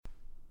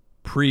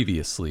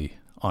Previously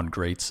on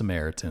Great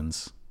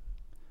Samaritans.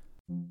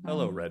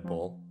 Hello, Red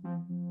Bull.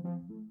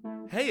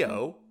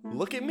 Heyo,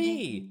 look at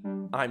me!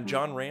 I'm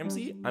John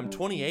Ramsey, I'm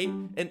 28,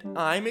 and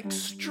I'm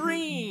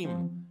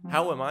extreme!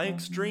 How am I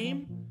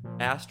extreme?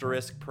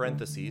 Asterisk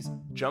parentheses,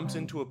 jumps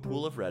into a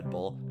pool of Red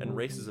Bull and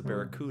races a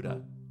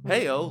barracuda.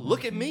 Heyo,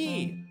 look at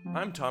me!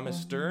 I'm Thomas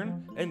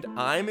Stern, and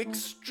I'm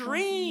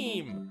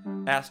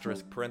extreme!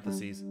 Asterisk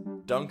parentheses,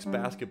 dunks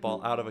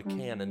basketball out of a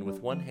cannon with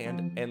one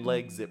hand and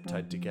legs zip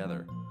tied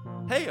together.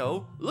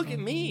 Heyo, look at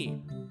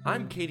me!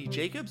 I'm Katie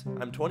Jacobs,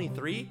 I'm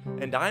 23,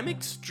 and I'm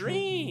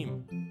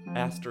extreme!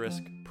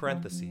 Asterisk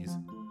parentheses,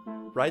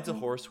 rides a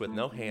horse with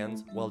no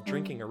hands while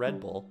drinking a Red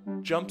Bull,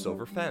 jumps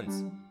over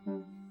fence.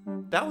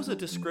 That was a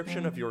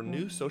description of your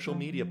new social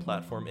media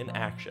platform in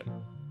action.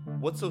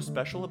 What's so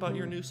special about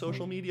your new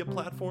social media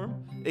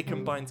platform? It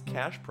combines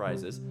cash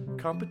prizes,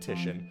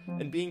 competition,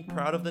 and being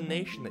proud of the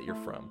nation that you're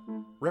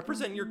from.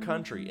 Represent your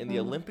country in the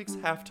Olympics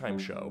halftime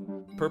show.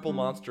 Purple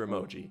monster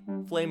emoji,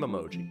 flame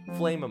emoji,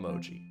 flame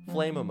emoji,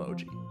 flame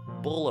emoji,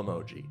 bull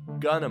emoji,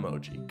 gun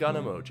emoji, gun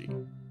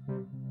emoji,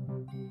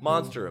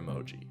 monster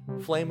emoji,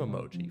 flame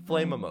emoji,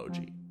 flame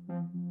emoji,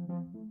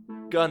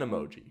 gun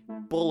emoji,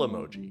 bull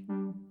emoji,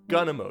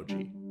 gun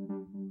emoji.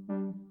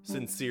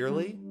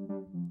 Sincerely,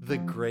 the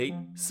Great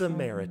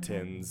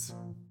Samaritans.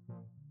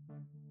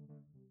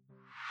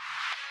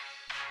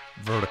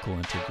 Vertical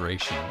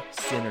integration.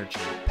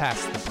 Synergy.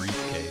 Pass the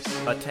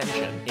briefcase.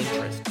 Attention,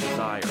 interest,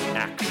 desire,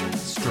 action.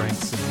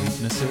 Strengths and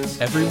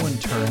weaknesses. Everyone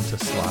turn to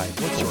slide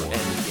What's your 4.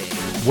 end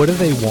game? What do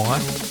they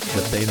want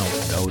that they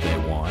don't know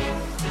they want?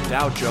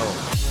 Dow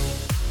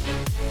Jones.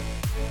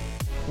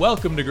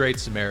 Welcome to Great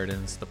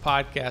Samaritans, the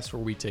podcast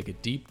where we take a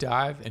deep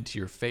dive into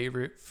your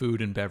favorite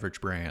food and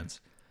beverage brands.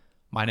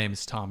 My name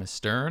is Thomas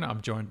Stern.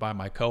 I'm joined by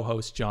my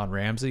co-host John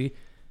Ramsey,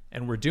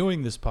 and we're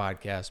doing this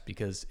podcast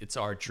because it's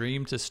our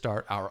dream to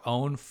start our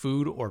own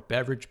food or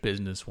beverage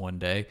business one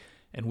day,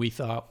 and we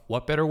thought,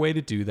 what better way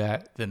to do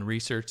that than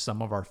research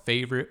some of our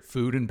favorite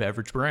food and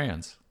beverage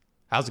brands?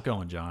 How's it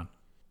going, John?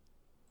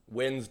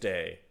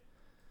 Wednesday,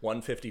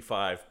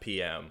 1:55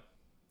 p.m.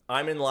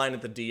 I'm in line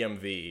at the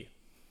DMV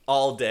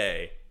all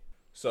day,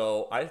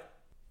 so I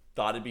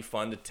thought it'd be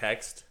fun to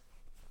text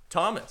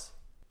Thomas,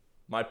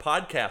 my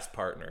podcast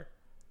partner.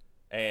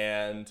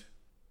 And,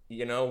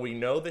 you know, we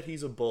know that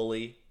he's a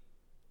bully.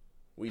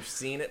 We've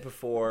seen it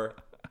before.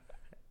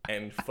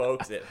 And,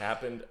 folks, it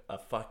happened a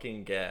fucking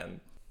again.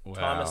 Wow.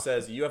 Thomas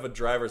says, you have a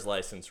driver's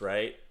license,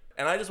 right?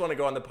 And I just want to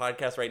go on the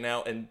podcast right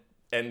now and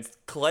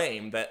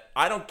claim that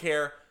I don't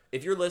care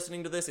if you're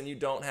listening to this and you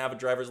don't have a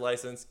driver's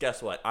license.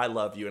 Guess what? I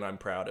love you and I'm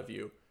proud of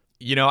you.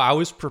 You know, I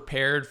was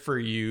prepared for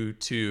you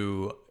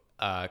to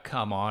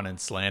come on and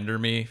slander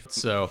me.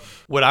 So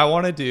what I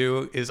want to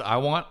do is I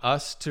want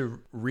us to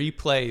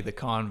replay the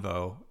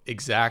convo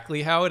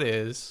exactly how it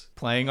is,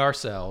 playing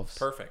ourselves.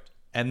 Perfect.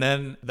 And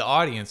then the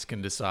audience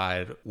can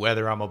decide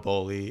whether I'm a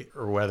bully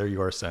or whether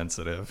you're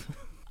sensitive.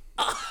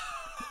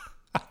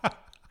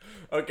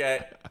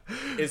 Okay.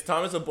 Is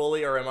Thomas a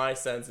bully or am I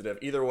sensitive?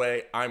 Either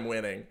way, I'm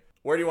winning.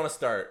 Where do you want to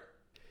start?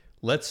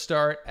 Let's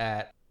start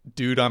at,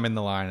 dude, I'm in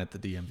the line at the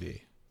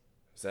DMV.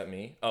 Is that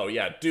me? Oh,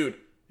 yeah. Dude,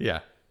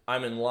 Yeah.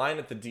 I'm in line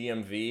at the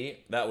DMV.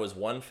 That was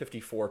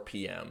 1:54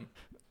 p.m.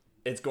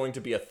 It's going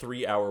to be a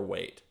 3-hour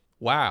wait.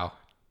 Wow.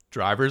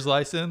 Driver's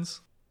license?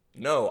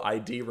 No,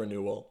 ID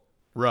renewal.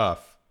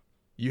 Rough.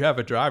 You have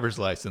a driver's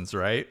license,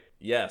 right?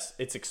 Yes,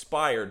 it's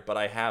expired, but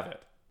I have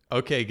it.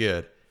 Okay,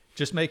 good.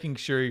 Just making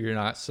sure you're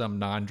not some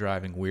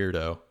non-driving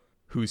weirdo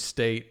whose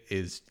state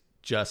is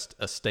just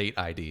a state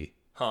ID.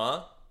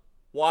 Huh?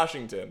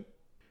 Washington.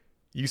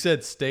 You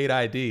said state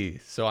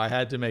ID, so I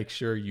had to make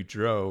sure you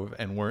drove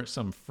and weren't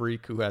some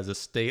freak who has a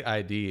state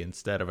ID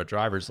instead of a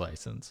driver's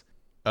license.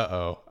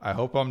 Uh-oh. I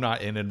hope I'm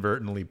not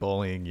inadvertently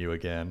bullying you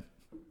again.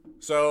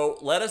 So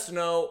let us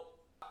know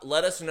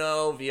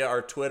via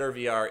our Twitter,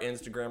 via our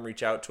Instagram.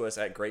 Reach out to us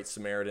at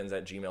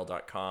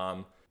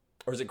greatsamaritans@gmail.com.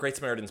 Or is it Great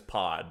Samaritans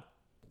Pod?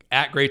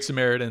 At Great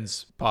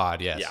Samaritans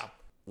Pod, yes. Yeah.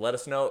 Let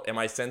us know, am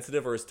I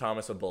sensitive or is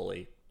Thomas a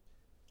bully?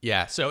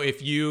 Yeah, so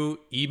if you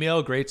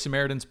email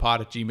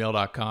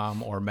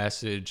greatsamaritans@gmail.com or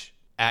message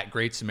at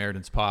Great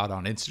Samaritans Pod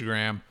on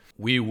Instagram,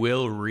 we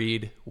will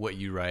read what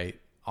you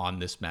write on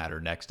this matter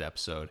next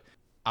episode.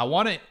 I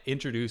want to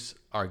introduce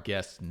our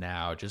guest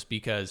now just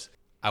because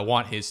I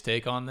want his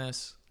take on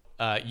this.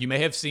 You may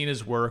have seen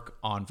his work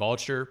on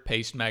Vulture,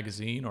 Paste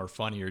Magazine, or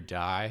Funny or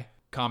Die.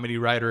 Comedy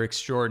writer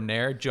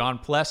extraordinaire, John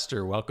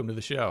Plester. Welcome to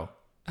the show.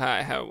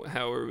 Hi,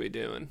 how are we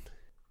doing?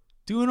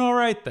 Doing all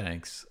right,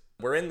 thanks.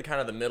 We're in kind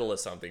of the middle of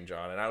something,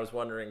 John, and I was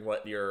wondering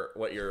what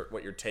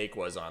your take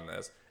was on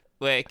this.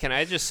 Wait, can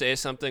I just say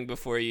something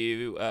before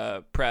you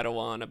prattle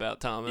on about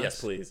Thomas? Yes,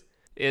 please.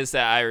 Is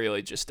that I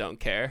really just don't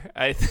care.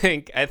 I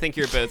think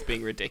you're both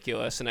being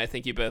ridiculous, and I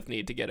think you both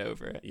need to get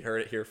over it. You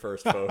heard it here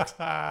first, folks.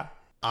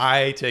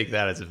 I take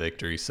that as a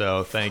victory,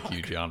 so thank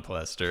you, John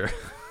Plester.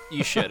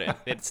 You shouldn't.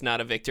 It's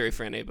not a victory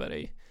for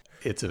anybody.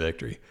 It's a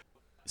victory.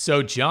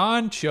 So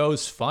John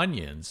chose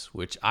Funyuns,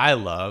 which I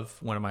love,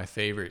 one of my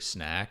favorite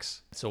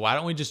snacks. So why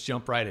don't we just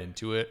jump right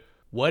into it?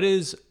 What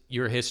is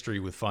your history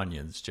with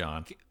Funyuns,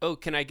 John? Oh,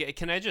 can I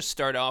just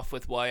start off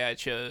with why I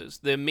chose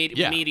Yeah.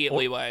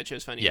 why I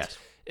chose Funyuns? Yes.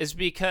 Is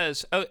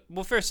because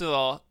first of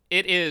all,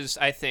 it is,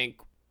 I think,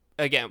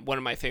 again, one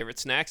of my favorite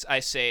snacks. I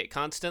say it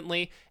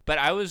constantly, but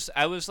I was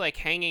like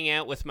hanging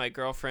out with my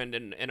girlfriend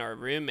and our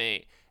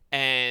roommate,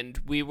 and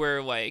we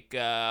were like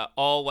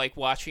all like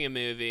watching a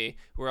movie.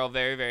 We're all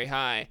very, very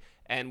high,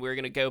 and we were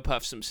gonna go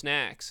puff some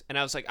snacks, and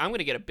I was like, I'm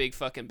gonna get a big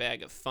fucking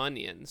bag of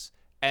Funyuns.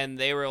 And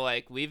they were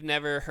like, we've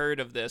never heard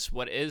of this.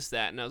 What is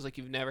that? And I was like,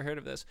 you've never heard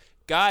of this?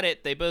 Got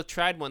it. They both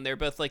tried one. They're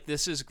both like,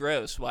 this is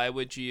gross. Why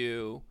would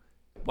you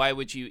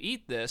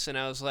eat this? And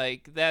I was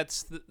like,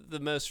 that's the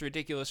most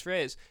ridiculous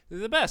phrase. They're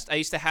the best. I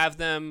used to have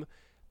them.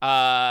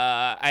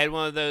 I had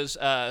one of those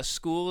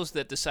schools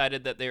that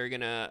decided that they were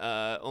going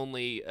to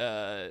only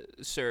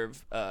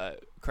serve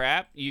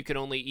crap. You can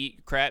only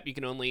eat crap. You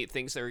can only eat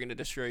things that were going to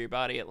destroy your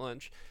body at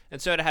lunch. And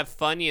so to have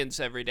Funyuns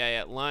every day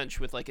at lunch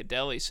with like a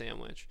deli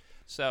sandwich.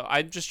 So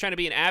I'm just trying to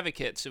be an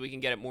advocate so we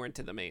can get it more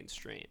into the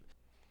mainstream.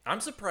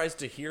 I'm surprised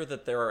to hear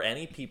that there are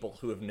any people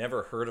who have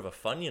never heard of a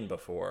Funyun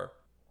before.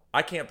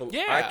 I can't believe.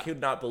 Yeah. I could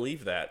not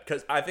believe that,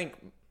 because I think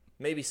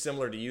maybe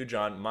similar to you,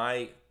 John.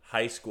 My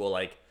high school,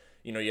 like,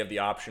 you have the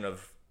option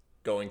of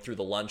going through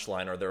the lunch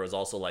line, or there was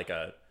also like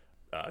a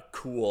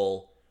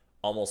cool,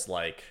 almost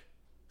like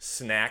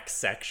snack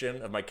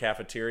section of my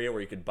cafeteria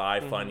where you could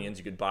buy Funyuns.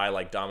 You could buy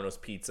like Domino's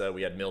pizza.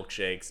 We had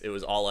milkshakes. It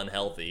was all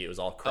unhealthy. It was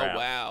all crap. Oh,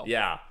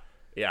 wow.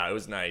 Yeah, it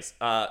was nice.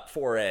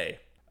 4A.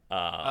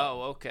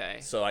 Okay.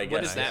 So I guess,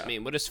 what does that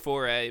mean? What does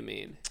 4A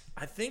mean?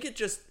 I think it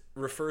just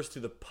refers to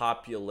the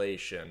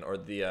population, or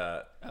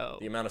the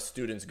amount of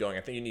students going. I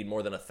think you need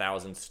more than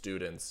 1,000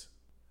 students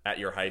at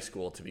your high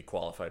school to be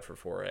qualified for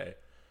 4A.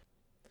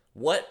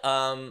 What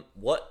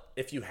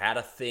if you had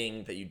a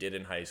thing that you did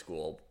in high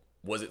school?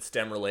 Was it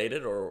STEM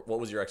related, or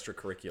what was your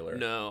extracurricular?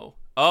 No.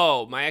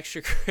 Oh, my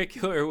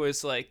extracurricular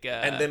was like...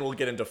 and then we'll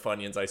get into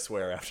Funyuns, I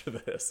swear, after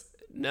this.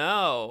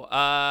 No.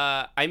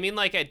 I mean,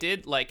 like, I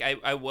did, like,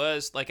 I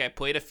was, like, I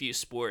played a few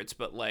sports,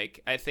 but,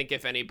 like, I think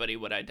if anybody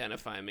would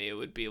identify me, it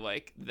would be,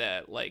 like,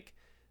 that, like,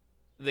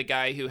 the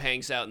guy who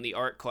hangs out in the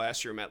art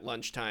classroom at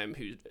lunchtime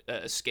who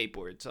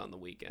skateboards on the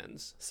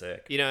weekends.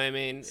 Sick. You know what I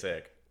mean?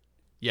 Sick.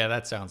 Yeah,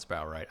 that sounds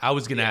about right. I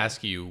was going to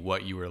ask you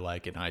what you were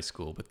like in high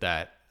school, but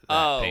that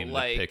painted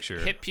like, a picture.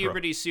 Hit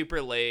puberty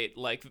super late,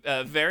 like,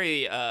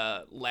 very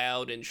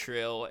loud and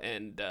shrill,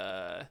 and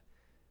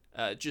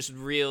just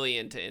really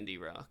into indie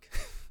rock.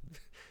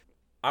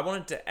 I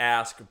wanted to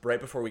ask, right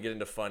before we get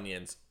into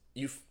Funyuns,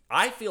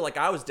 I feel like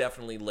I was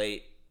definitely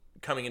late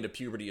coming into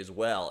puberty as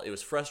well. It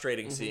was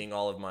frustrating seeing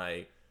all of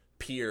my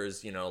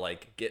peers,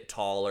 like, get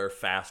taller,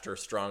 faster,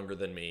 stronger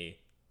than me,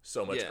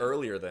 so much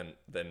earlier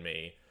than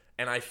me.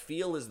 And I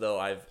feel as though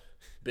I've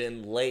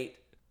been late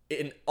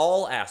in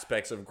all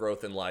aspects of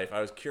growth in life. I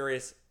was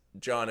curious,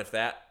 John, if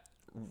that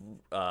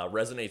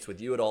resonates with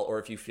you at all, or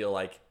if you feel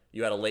like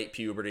you had a late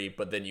puberty,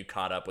 but then you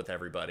caught up with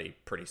everybody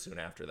pretty soon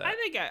after that.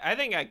 I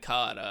think I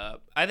caught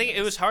up. I think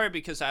it was hard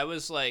because I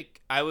was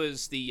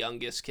the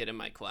youngest kid in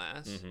my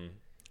class. Mm-hmm.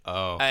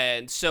 Oh.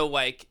 And so,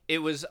 like, it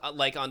was,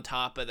 like, on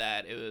top of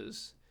that, it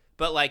was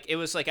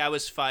like I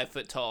was 5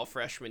 foot tall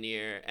freshman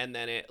year, and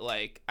then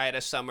I had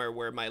a summer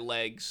where my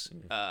legs,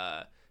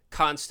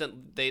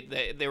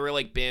 they were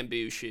like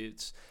bamboo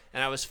shoots,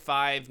 and I was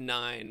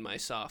 5'9" my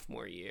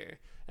sophomore year.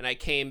 And I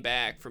came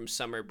back from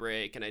summer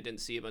break, and I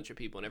didn't see a bunch of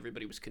people, and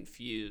everybody was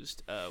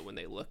confused when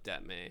they looked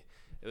at me.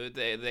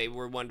 They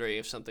were wondering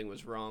if something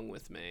was wrong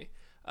with me.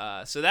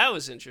 So that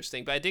was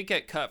interesting. But I did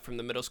get cut from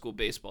the middle school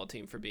baseball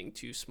team for being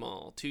too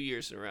small 2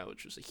 years in a row,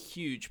 which was a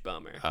huge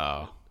bummer.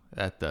 Oh,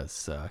 that does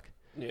suck.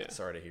 Yeah.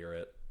 Sorry to hear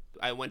it.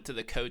 I went to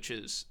the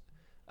coach's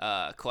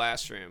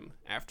classroom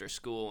after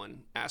school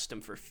and asked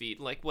him for feet.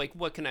 Like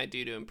what can I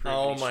do to improve?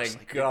 Oh, my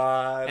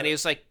God. And he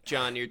was like,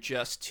 John, you're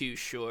just too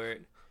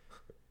short.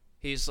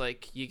 He's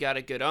like, you got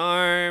a good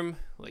arm,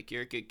 like,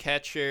 you're a good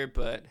catcher,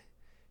 but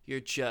you're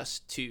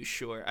just too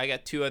short. I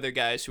got two other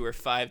guys who are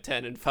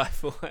 5'10" and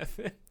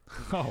 5'11".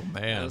 Oh,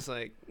 man. I was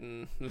like,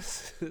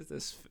 this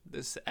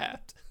is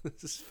apt.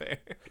 This is fair.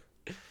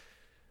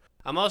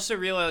 I'm also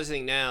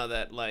realizing now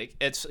that, like,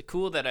 it's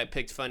cool that I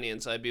picked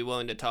Funyuns. I'd be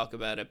willing to talk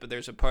about it, but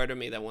there's a part of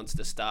me that wants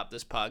to stop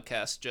this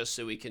podcast just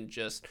so we can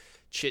just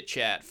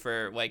chit-chat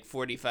for, like,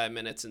 45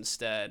 minutes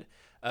instead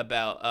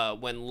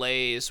about when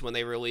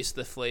they released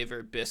the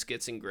flavor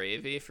biscuits and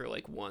gravy for,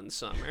 like, one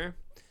summer.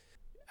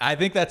 I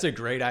think that's a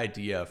great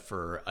idea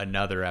for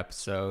another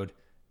episode,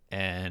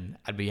 and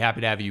I'd be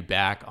happy to have you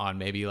back on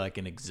maybe, like,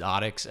 an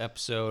exotics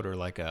episode or,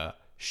 like, a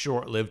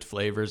short-lived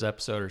flavors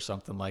episode or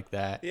something like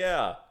that.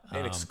 Yeah,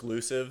 and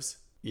exclusives.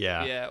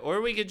 Yeah. Yeah,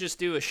 or we could just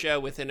do a show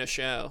within a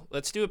show.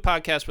 Let's do a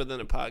podcast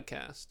within a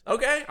podcast.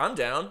 Okay, I'm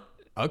down.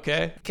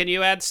 Okay. Can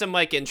you add some,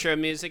 like, intro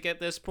music at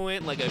this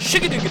point? Like a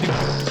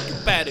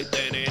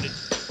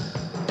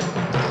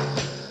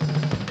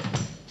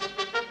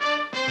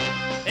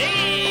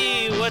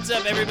Hey, What's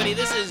up, everybody?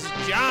 This is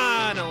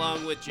John,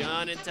 along with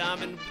John and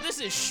Tom, and this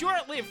is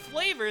Short-Lived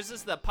Flavors. This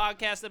is the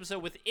podcast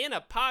episode within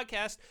a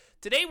podcast.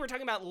 Today, we're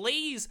talking about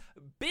Lay's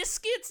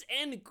Biscuits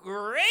and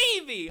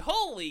Gravy.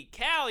 Holy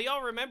cow,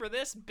 y'all remember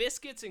this?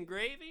 Biscuits and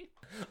Gravy?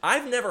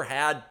 I've never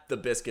had the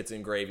biscuits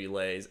and gravy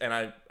Lays, and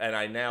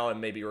I now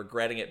am maybe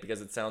regretting it because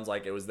it sounds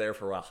like it was there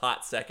for a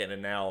hot second,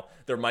 and now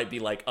there might be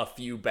like a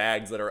few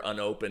bags that are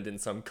unopened in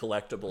some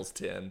collectibles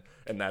tin,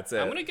 and that's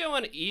it. I'm gonna go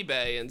on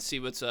eBay and see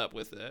what's up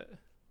with it.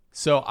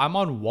 So I'm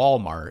on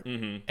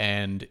Walmart,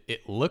 and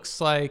it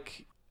looks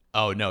like,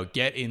 oh no,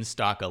 get in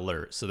stock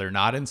alert. So they're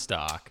not in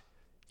stock.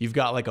 You've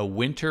got like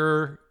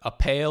a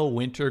pale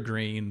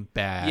wintergreen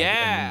bag.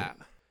 Yeah.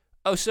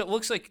 Oh, so it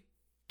looks like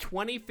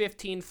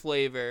 2015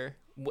 flavor,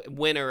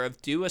 winner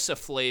of Do Us a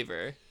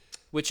Flavor,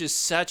 which is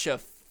such a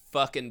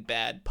fucking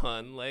bad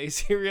pun,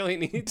 Lays. You really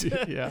need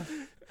to.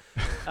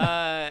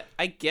 Yeah.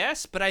 I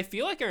guess, but I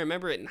feel like I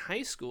remember it in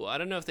high school. I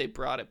don't know if they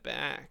brought it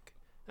back.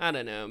 I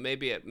don't know.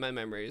 Maybe my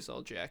memory is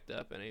all jacked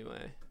up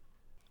anyway.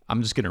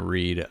 I'm just going to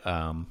read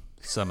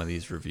some of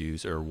these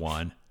reviews, or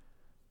one.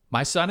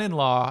 My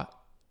son-in-law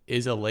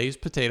is a Lay's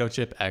potato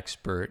chip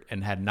expert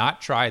and had not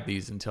tried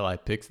these until I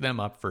picked them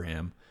up for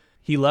him.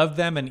 He loved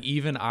them, and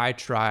even I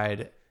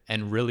tried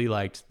and really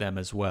liked them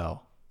as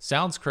well.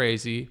 Sounds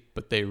crazy,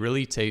 but they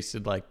really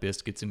tasted like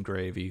biscuits and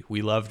gravy.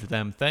 We loved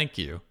them. Thank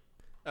you.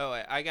 Oh,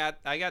 I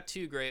got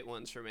two great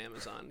ones from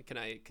Amazon. Can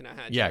I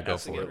Yeah, go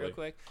those for again it. real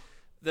quick?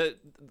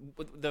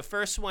 The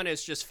first one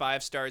is just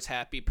 5 stars,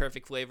 happy,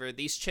 perfect flavor.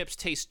 These chips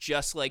taste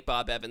just like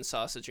Bob Evans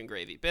sausage and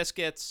gravy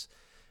biscuits.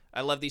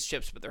 I love these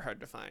chips, but they're hard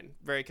to find.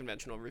 Very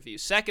conventional review.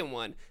 Second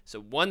one is a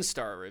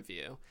 1-star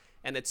review,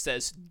 and it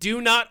says, do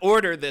not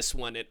order this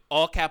one in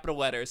all capital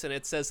letters. And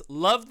it says,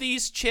 love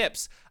these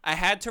chips. I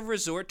had to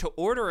resort to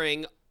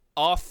ordering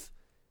off,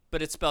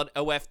 but it's spelled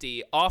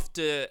OFD, off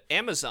to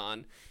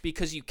Amazon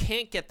because you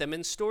can't get them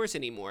in stores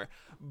anymore.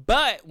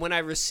 But when I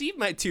received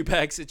my 2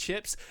 bags of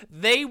chips,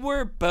 they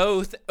were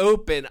both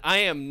open. I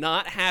am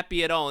not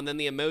happy at all. And then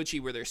the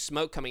emoji where there's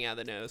smoke coming out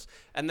of the nose.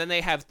 And then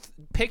they have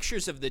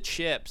pictures of the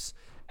chips,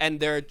 and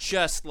they're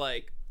just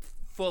like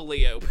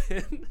fully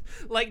open.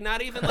 Like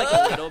not even like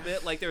a little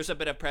bit, like there's a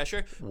bit of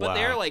pressure, but Wow.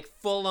 they're like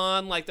full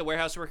on, like the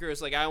warehouse worker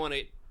is like, I want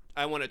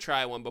to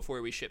try one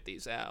before we ship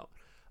these out.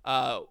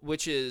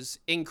 Which is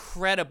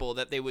incredible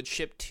that they would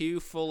ship 2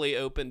 fully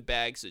open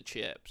bags of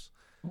chips.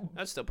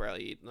 I'd still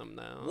probably eat them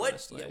though.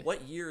 Honestly.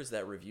 What year is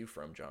that review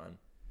from, John?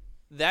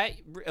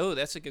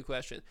 That's a good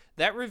question.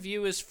 That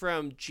review is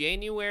from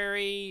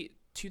January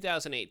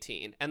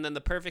 2018, and then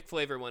the perfect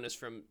flavor one is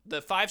from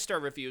the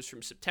 5-star reviews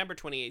from September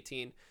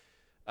 2018.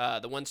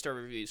 The 1-star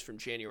reviews from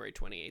January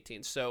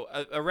 2018. So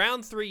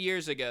around 3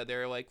 years ago, they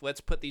were like, let's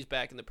put these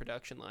back in the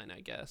production line,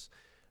 I guess.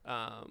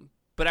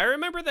 But I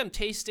remember them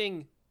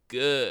tasting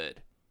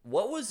good.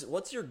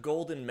 What's your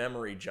golden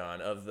memory,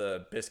 John, of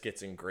the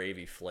biscuits and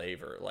gravy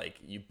flavor? Like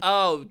you?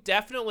 Oh,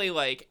 definitely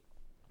like.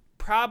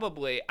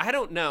 Probably. I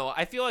don't know.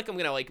 I feel like I'm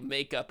going to like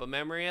make up a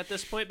memory at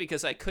this point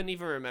because I couldn't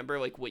even remember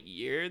like what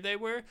year they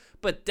were,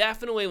 but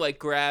definitely like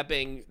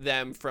grabbing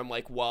them from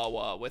like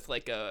Wawa with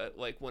like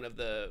one of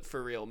the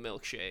for real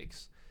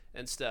milkshakes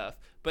and stuff.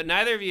 But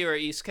neither of you are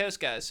East Coast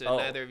guys, so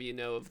neither of you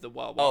know of the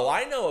Wawa. Oh,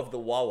 I know of the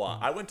Wawa.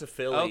 I went to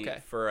Philly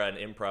Okay. for an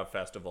improv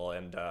festival,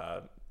 and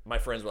my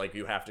friends were like,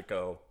 you have to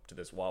go to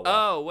this Wawa.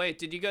 Oh, wait,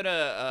 did you go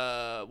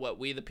to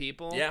We the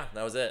People? Yeah,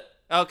 that was it.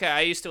 Okay,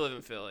 I used to live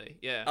in Philly.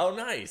 Yeah. Oh,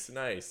 nice.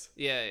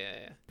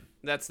 Yeah.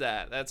 That's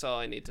that. That's all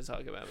I need to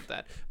talk about with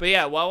that. But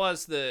yeah,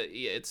 Wawa's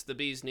it's the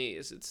bee's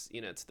knees. It's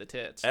it's the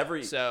tits.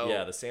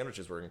 The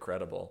sandwiches were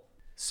incredible.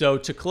 So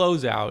to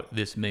close out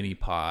this mini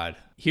pod,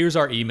 here's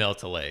our email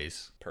to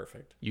Lay's.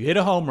 Perfect. You hit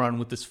a home run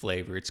with this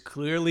flavor. It's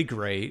clearly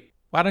great.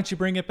 Why don't you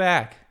bring it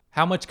back?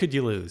 How much could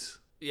you lose?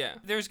 Yeah.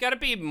 There's got to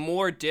be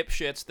more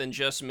dipshits than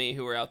just me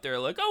who are out there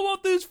like, I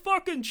want these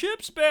fucking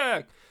chips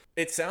back.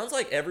 It sounds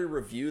like every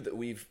review that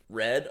we've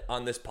read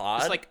on this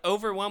pod It's like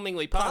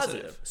overwhelmingly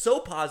positive.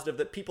 So positive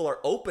that people are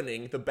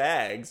opening the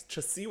bags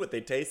to see what they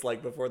taste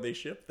like before they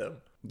ship them.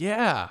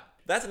 Yeah.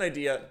 That's an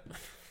idea.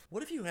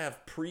 What if you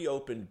have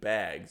pre-opened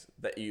bags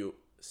that you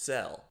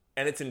sell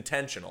and it's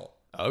intentional?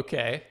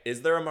 Okay.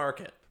 Is there a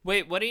market?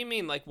 Wait, what do you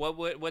mean? Like,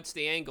 what's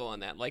the angle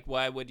on that? Like,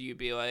 why would you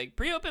be like,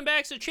 pre-open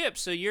bags of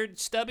chips so your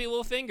stubby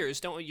little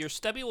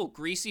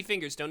greasy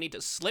fingers don't need to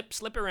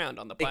slip around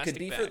on the plastic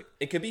bag?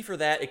 It could be for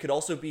that. It could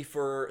also be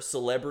for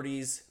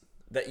celebrities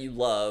that you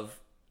love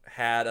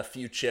had a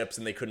few chips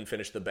and they couldn't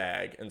finish the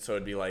bag, and so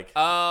it'd be like,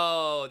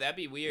 oh, that'd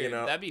be weird. You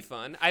know? That'd be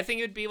fun. I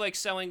think it'd be like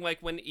selling like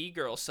when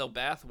e-girls sell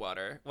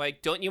bathwater.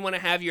 Like, don't you want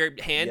to have your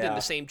hand in Yeah.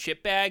 the same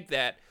chip bag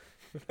that,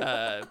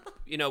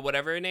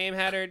 whatever her name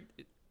had her?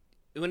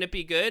 Wouldn't it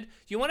be good?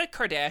 You want a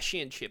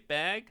Kardashian chip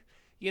bag?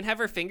 You can have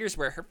her fingers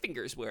where her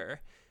fingers were.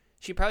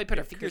 She probably put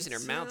her fingers in her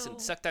mouth and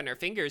sucked on her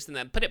fingers and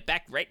then put it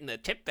back right in the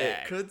chip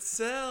bag. it could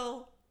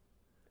sell.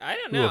 I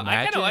don't Ooh, know. I kind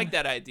imagine- of like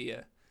that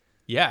idea.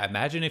 Yeah,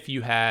 imagine if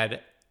you had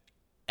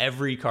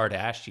every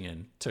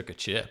Kardashian took a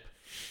chip.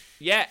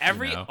 Yeah,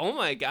 know? oh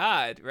my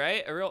God,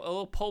 right? A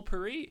little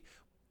potpourri.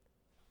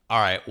 All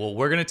right, well,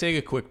 we're going to take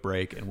a quick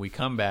break, and when we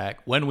come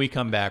back, we're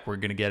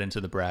going to get into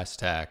the brass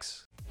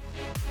tacks.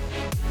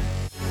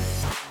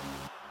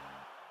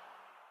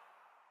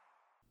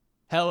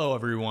 Hello,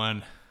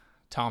 everyone.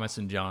 Thomas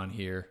and John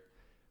here.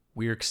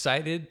 We're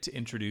excited to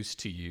introduce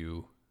to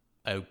you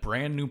a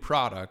brand new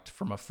product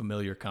from a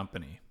familiar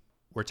company.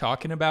 We're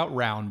talking about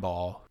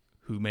Roundball,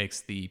 who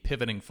makes the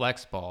pivoting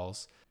flex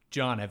balls.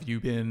 John, have you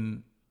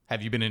been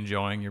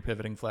enjoying your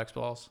pivoting flex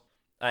balls?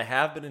 I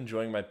have been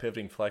enjoying my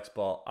pivoting flex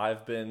ball.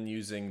 I've been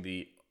using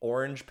the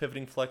orange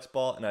pivoting flex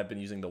ball, and I've been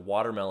using the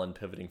watermelon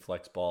pivoting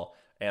flex ball.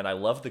 And I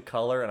love the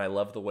color, and I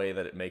love the way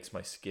that it makes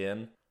my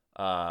skin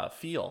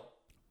feel.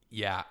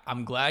 Yeah,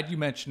 I'm glad you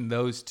mentioned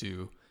those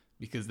two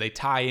because they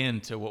tie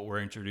into what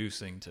we're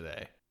introducing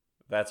today.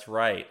 That's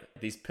right.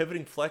 These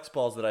pivoting flex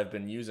balls that I've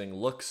been using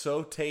look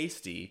so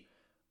tasty.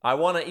 I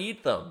want to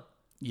eat them.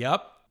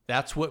 Yep,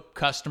 that's what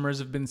customers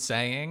have been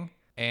saying.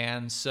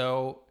 And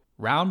so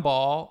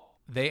Roundball,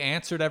 they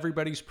answered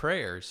everybody's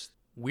prayers.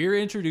 We're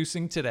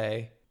introducing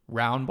today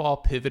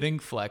Roundball Pivoting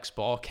Flex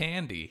Ball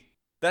Candy.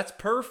 That's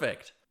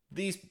perfect.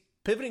 These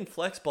pivoting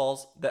flex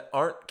balls that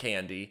aren't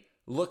candy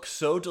look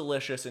so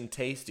delicious and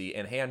tasty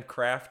and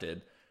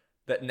handcrafted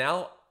that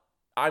now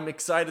I'm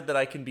excited that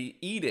I can be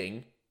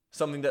eating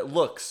something that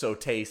looks so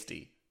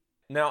tasty.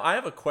 Now, I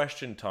have a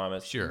question,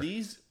 Thomas. Sure.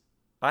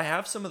 I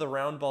have some of the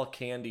Roundball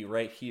candy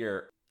right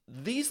here.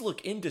 These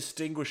look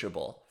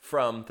indistinguishable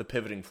from the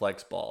pivoting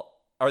flex ball.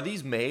 Are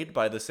these made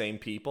by the same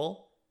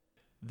people?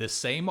 The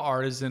same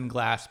artisan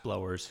glass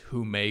blowers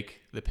who make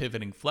the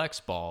pivoting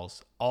flex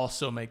balls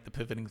also make the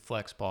pivoting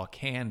flex ball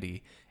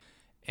candy.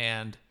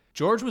 And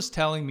George was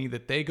telling me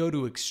that they go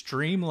to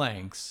extreme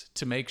lengths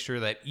to make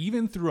sure that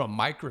even through a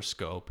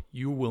microscope,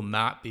 you will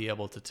not be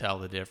able to tell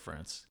the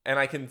difference. And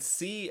I can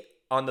see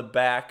on the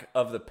back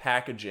of the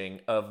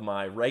packaging of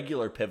my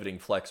regular pivoting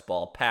flex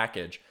ball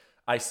package,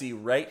 I see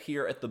right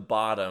here at the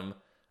bottom,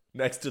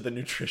 next to the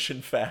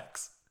nutrition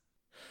facts,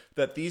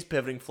 that these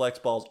pivoting flex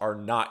balls are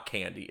not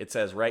candy. It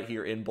says right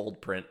here in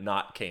bold print,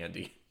 not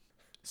candy.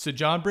 So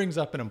John brings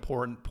up an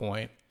important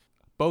point.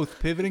 Both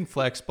pivoting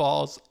flex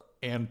balls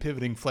and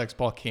pivoting flex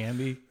ball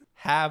candy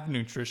have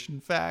nutrition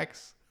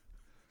facts.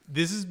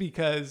 This is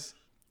because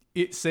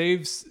it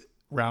saves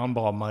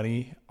Roundball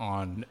money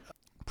on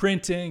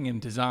printing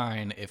and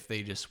design if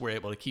they just were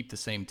able to keep the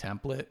same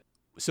template.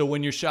 So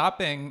when you're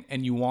shopping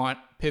and you want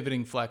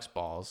pivoting flex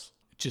balls,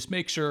 just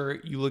make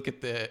sure you look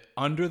at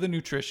under the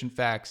nutrition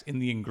facts in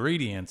the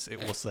ingredients,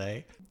 it will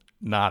say,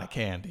 not a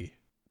candy.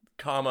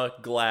 Comma,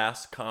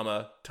 glass,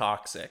 comma,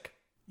 toxic.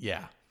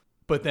 Yeah.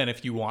 But then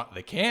if you want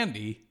the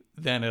candy,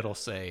 then it'll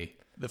say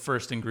the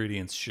first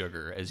ingredient's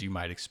sugar, as you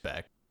might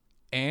expect.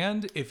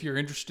 And if you're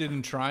interested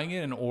in trying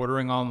it and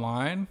ordering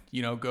online,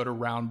 go to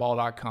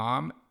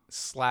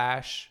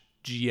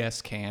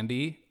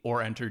roundball.com/GSCandy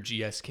or enter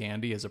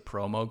GSCandy as a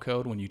promo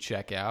code when you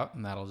check out,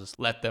 and that'll just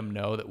let them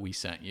know that we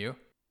sent you.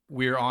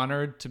 We're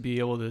honored to be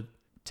able to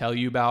tell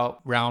you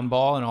about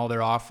Roundball and all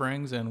their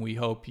offerings, and we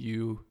hope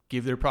you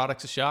give their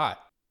products a shot.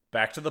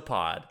 Back to the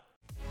pod.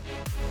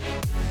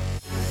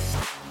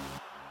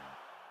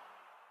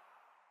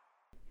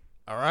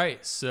 All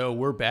right, so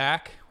we're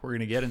back. We're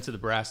going to get into the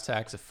brass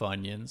tacks of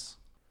Funyuns.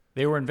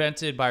 They were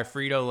invented by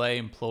Frito-Lay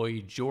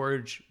employee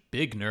George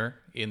Bigner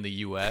in the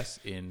U.S.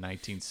 in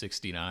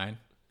 1969.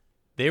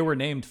 They were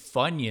named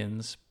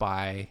Funyuns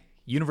by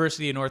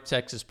University of North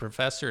Texas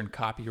professor and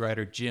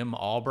copywriter Jim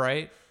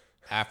Albright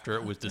after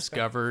it was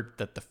discovered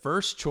that the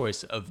first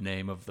choice of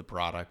name of the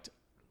product,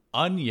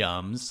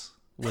 Onyums,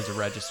 was a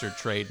registered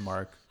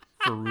trademark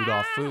for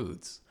Rudolph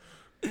Foods.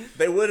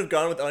 They would have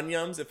gone with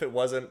Onyums if it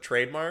wasn't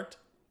trademarked?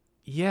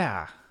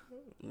 Yeah.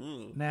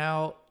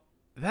 Now,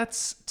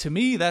 to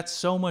me, that's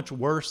so much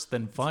worse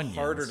than Funyuns.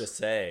 Harder to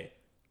say.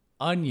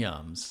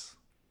 Onyums.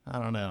 I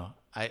don't know.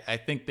 I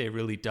think they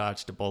really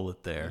dodged a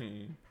bullet there.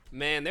 Mm-hmm.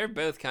 Man, they're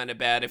both kind of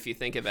bad if you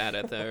think about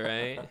it, though,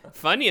 right?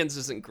 Funyuns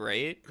isn't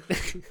great.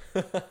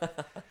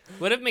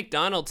 What if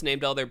McDonald's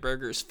named all their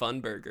burgers Fun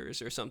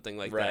Burgers or something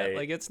like that?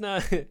 Like, it's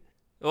not...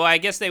 Well, I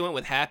guess they went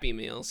with Happy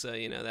Meal, so,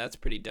 that's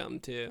pretty dumb,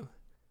 too.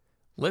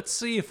 Let's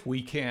see if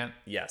we can't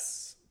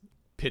Yes.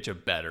 pitch a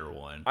better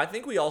one. I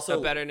think we also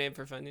A better name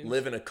for Funyuns?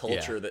 live in a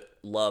culture that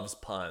loves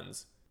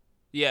puns.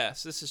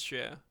 Yes, this is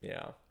true.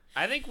 Yeah.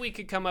 I think we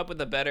could come up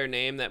with a better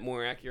name that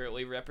more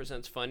accurately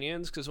represents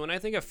Funyuns, because when I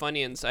think of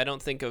Funyuns, I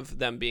don't think of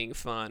them being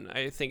fun.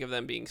 I think of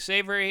them being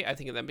savory. I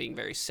think of them being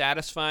very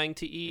satisfying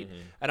to eat.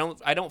 Mm-hmm.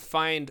 I don't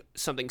find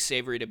something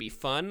savory to be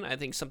fun. I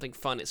think something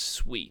fun is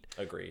sweet.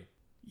 Agree.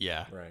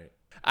 Yeah. Right.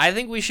 I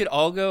think we should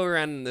all go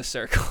around in the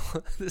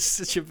circle. This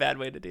is such a bad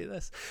way to do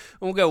this.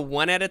 We'll go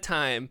one at a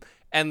time,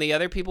 and the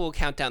other people will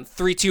count down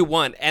 3, 2,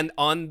 1. And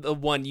on the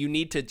one, you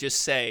need to just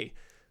say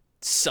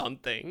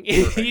something.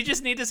 You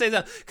just need to say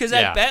something, because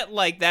I bet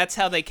that's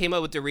how they came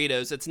up with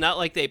Doritos. It's not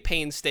like they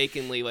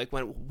painstakingly went,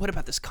 what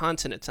about this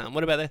consonant sound,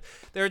 what about that?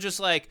 They're just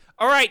like,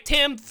 all right,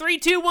 Tim, 3,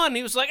 2, 1.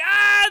 He was like,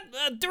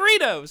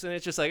 Doritos. And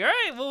it's just like, all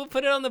right, we'll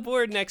put it on the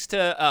board next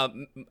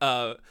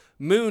to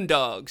Moon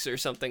Dogs or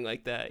something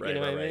like that. Right, you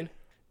know what I mean?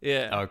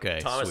 Yeah. Okay.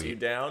 Thomas, sweet. you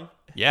down?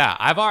 Yeah,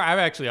 I've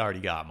actually already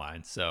got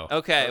mine. So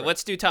Okay,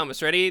 let's do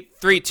Thomas. Ready?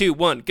 3, 2,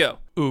 1, go.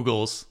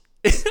 Oogles.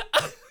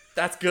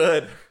 That's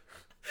good.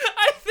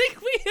 I think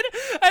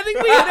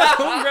we hit a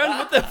home run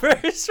with the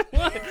first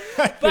one.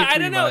 But I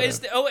don't know. Is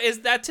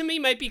that to me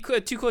might be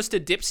too close to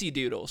Dipsy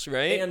Doodles,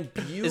 right? And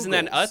Bugles. Isn't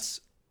that Utz?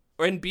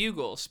 Or in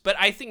Bugles. But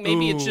I think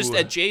maybe it's just Ooh.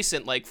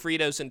 adjacent, like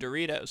Fritos and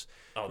Doritos.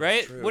 Oh, that's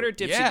right? true. What are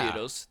Dipsy Yeah.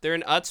 Doodles? They're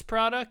an Utz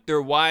product? They're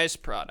a Wise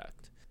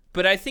product.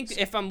 But I think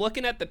if I'm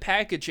looking at the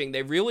packaging,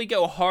 they really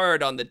go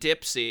hard on the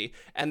Dipsy,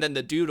 and then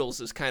the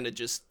Doodles is kind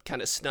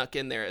of snuck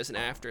in there as an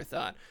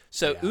afterthought.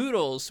 So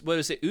Oodles, what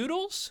is it,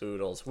 Oodles?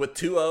 Oodles. With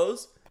 2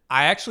 O's?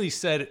 I actually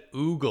said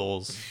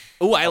Oogles.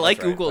 Oh, I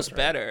like right, Oogles that's right.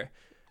 better.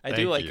 I do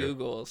Thank like you.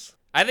 Oogles.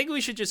 I think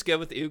we should just go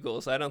with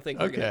Oogles. I don't think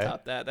we're going to Okay.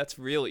 top that. That's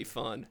really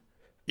fun.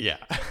 Yeah.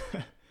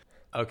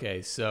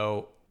 Okay,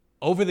 so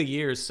over the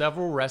years,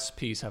 several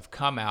recipes have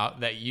come out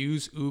that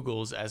use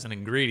Oogles as an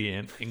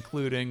ingredient,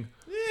 including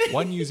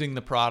one using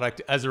the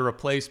product as a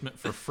replacement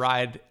for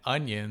fried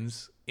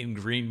onions in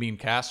green bean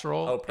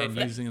casserole Oh, and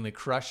perfect. using the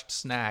crushed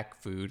snack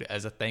food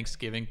as a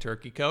Thanksgiving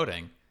turkey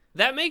coating.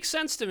 That makes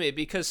sense to me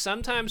because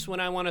sometimes when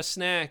I want a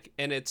snack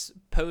and it's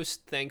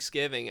post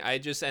Thanksgiving, I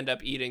just end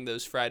up eating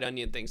those fried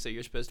onion things that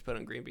you're supposed to put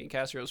on green bean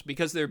casseroles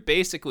because they're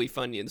basically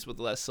Funyuns with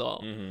less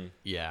salt.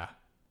 Yeah,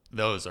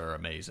 those are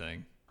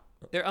amazing.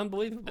 They're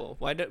unbelievable.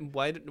 Why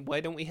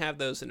don't we have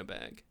those in a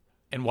bag?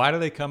 And why do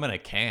they come in a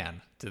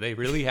can? Do they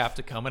really have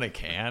to come in a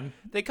can?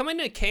 They come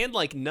in a can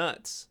like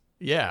nuts.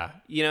 Yeah.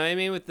 You know what I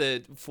mean? With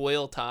the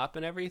foil top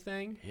and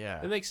everything.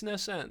 Yeah. It makes no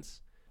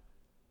sense.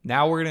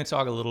 Now we're going to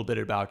talk a little bit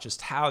about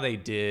just how they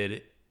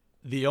did.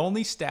 The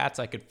only stats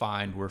I could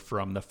find were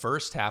from the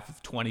first half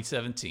of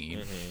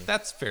 2017.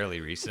 That's fairly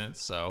recent,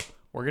 so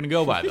we're going to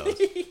go by those.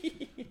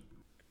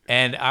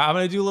 And I'm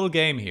going to do a little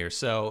game here.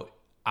 So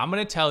I'm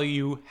going to tell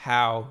you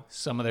how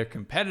some of their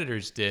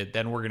competitors did,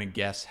 then we're going to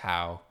guess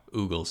how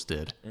Oogles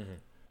did.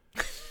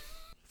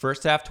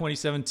 First half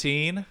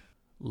 2017,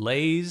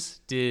 Lay's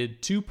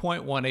did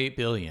 2.18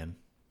 billion.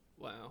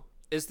 Wow.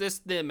 Is this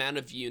the amount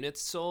of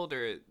units sold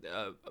or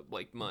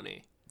like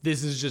money?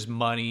 This is just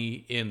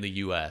money in the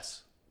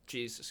US.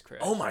 Jesus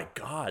Christ. Oh my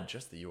God,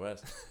 just the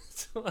U.S.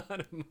 It's a lot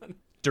of money.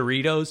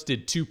 Doritos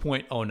did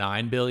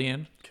 2.09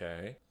 billion.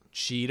 Okay.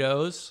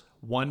 Cheetos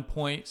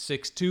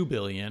 1.62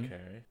 billion.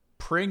 Okay.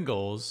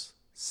 Pringles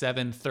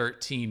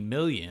 713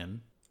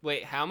 million.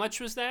 Wait, how much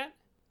was that?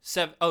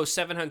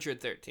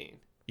 713.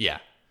 Yeah.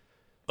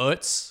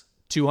 Utz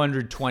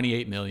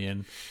 228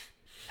 million.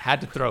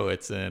 Had to throw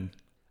Utz in.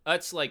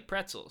 It's like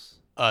pretzels.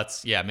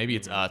 Utz, yeah, maybe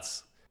it's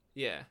Utz.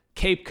 Yeah.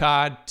 Cape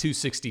Cod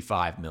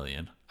 265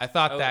 million. I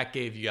thought Oh. that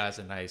gave you guys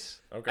a nice.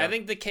 Okay. I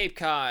think the Cape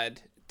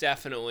Cod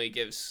definitely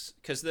gives,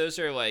 because those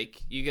are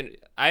like,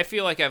 I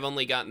feel like I've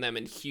only gotten them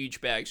in huge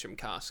bags from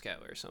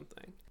Costco or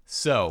something.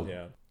 So,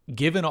 Yeah.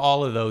 given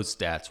all of those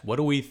stats, what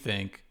do we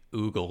think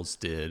Oogles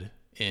did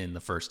in the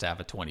first half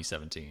of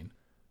 2017?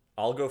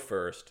 I'll go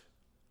first.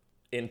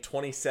 In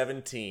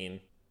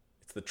 2017,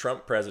 it's the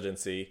Trump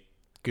presidency.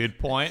 Good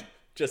point.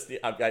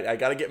 I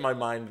got to get my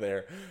mind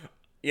there.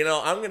 You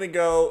know, I'm gonna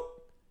go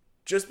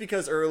just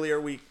because earlier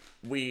we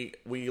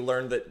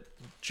learned that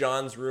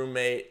John's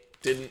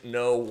roommate didn't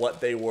know what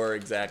they were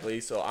exactly.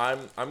 So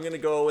I'm gonna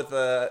go with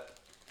a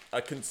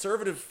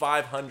conservative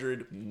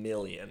 500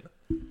 million.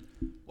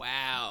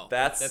 Wow.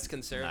 That's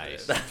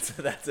conservative. nice.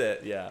 That's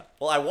it. Yeah.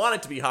 Well, I want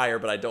it to be higher,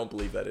 but I don't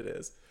believe that it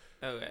is.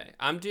 Okay.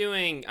 I'm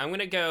going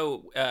to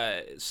go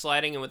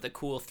sliding in with a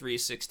cool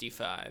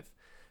 365.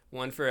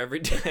 One for every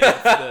day. of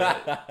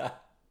the-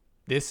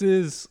 This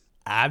is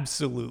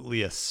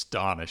absolutely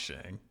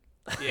astonishing.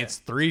 It's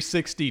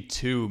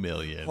 362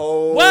 million.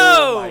 Oh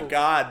Whoa! my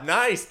God!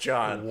 Nice,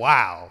 John.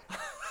 Wow.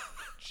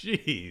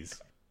 Jeez.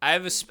 I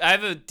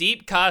have a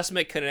deep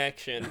cosmic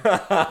connection with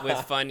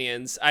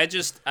Funyuns. I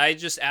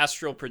just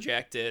astral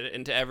projected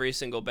into every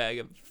single bag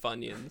of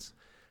Funyuns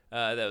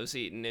that was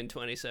eaten in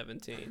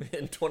 2017.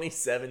 In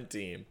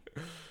 2017.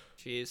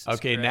 Jesus.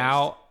 Okay, Christ.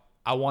 now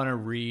I want to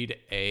read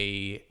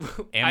a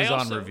Amazon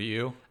also-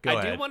 review. Go I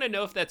ahead. do want to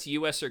know if that's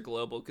U.S. or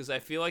global because I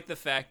feel like the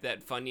fact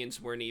that Funyuns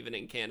weren't even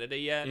in Canada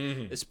yet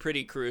is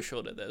pretty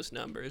crucial to those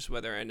numbers.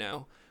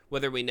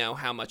 Whether we know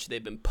how much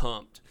they've been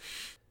pumped.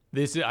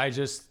 I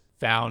just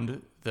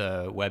found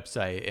the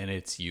website and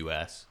it's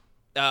US.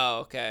 Oh,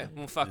 okay.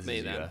 Well, fuck This me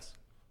is then. US.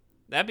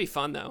 That'd be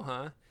fun though,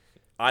 huh?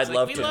 I'd It's like,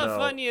 love we to love know.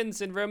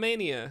 Funyuns in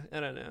Romania. I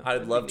don't know. I'd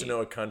That'd love be to neat.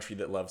 know a country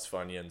that loves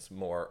Funyuns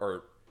more,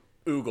 or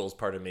Oogles,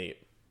 pardon me,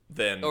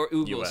 than Or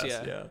Oogles,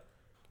 US. yeah.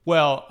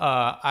 Well,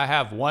 I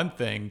have one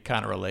thing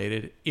kind of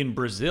related. In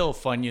Brazil,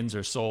 Funyuns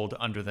are sold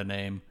under the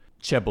name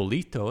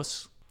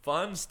Cebolitos.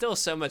 Fun. Still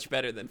so much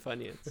better than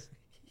Funyuns.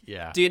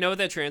 Yeah. Do you know what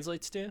that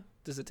translates to?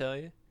 Does it tell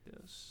you?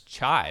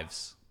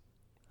 Chives.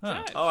 Huh.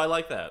 Chives. Oh, I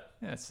like that.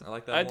 Yes. I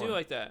like that. I more. do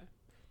like that.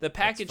 The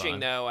packaging fun.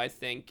 though, I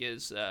think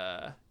is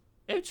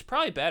it's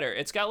probably better.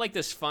 It's got like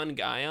this fun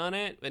guy on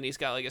it, and he's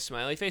got like a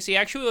smiley face. He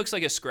actually looks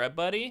like a scrub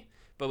buddy,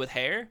 but with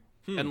hair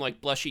and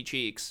like blushy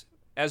cheeks,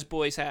 as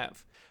boys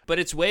have. But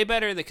it's way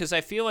better because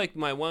I feel like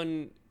my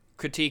one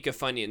critique of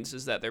Funyuns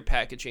is that their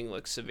packaging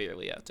looks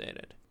severely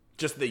outdated.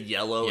 Just the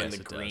yellow Yes, and the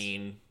it does.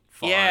 green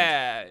font.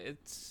 Yeah,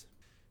 it's.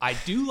 I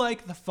do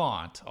like the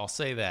font. I'll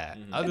say that.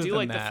 Other I do than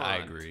like the that, I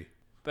font. agree.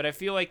 But I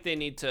feel like they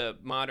need to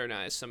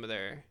modernize some of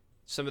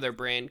their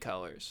brand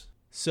colors.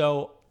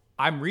 So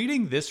I'm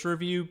reading this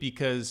review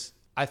because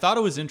I thought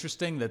it was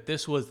interesting that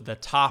this was the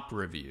top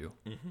review,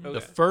 the Okay.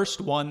 first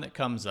one that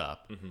comes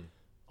up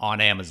on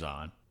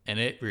Amazon, and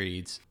it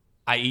reads,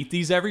 "I eat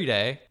these every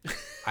day.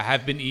 I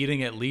have been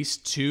eating at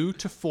least 2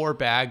 to 4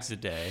 bags a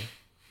day.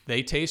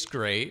 They taste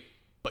great,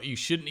 but you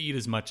shouldn't eat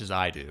as much as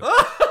I do.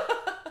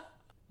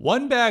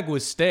 One bag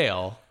was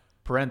stale,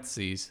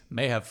 parentheses,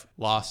 may have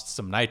lost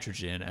some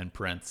nitrogen, and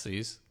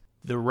parentheses.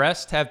 The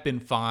rest have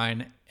been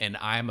fine, and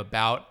I'm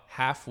about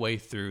halfway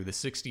through the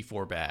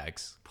 64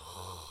 bags."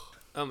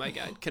 Oh my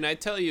god! Can I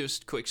tell you a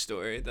quick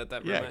story that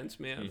reminds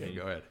me of? Okay,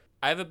 go ahead.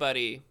 I have a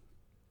buddy.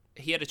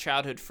 He had a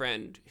childhood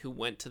friend who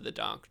went to the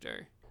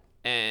doctor,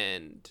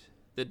 and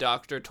the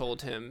doctor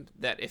told him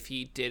that if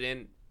he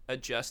didn't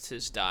adjust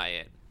his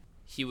diet,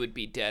 he would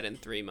be dead in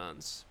 3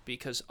 months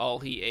because all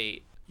he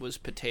ate was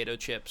potato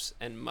chips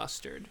and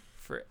mustard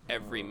for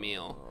every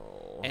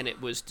meal, and it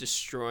was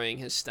destroying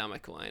his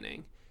stomach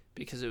lining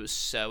because it was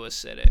so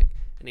acidic,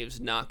 and he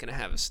was not going to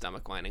have a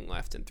stomach lining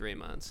left in 3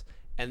 months.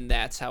 And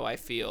that's how I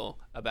feel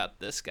about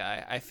this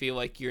guy. I feel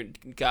like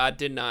God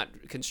did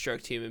not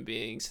construct human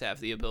beings to have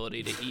the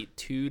ability to eat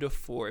 2 to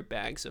 4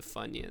 bags of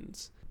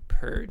Funyuns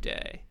per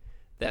day.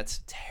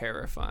 That's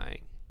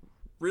terrifying.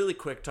 Really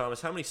quick,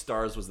 Thomas, how many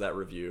stars was that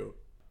review?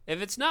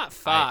 If it's not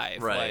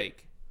 5, right.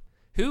 like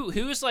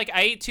who's like,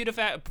 I eat 2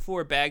 to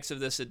 4 bags of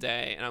this a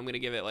day, and I'm gonna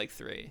give it like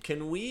 3.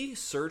 Can we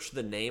search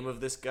the name of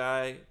this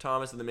guy,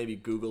 Thomas, and then maybe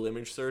Google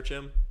image search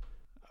him?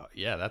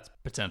 Yeah, that's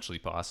potentially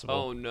possible.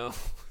 Oh no,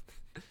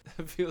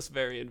 that feels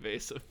very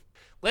invasive.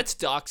 Let's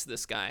dox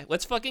this guy.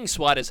 Let's fucking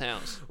SWAT his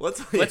house.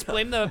 Let's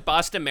blame the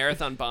Boston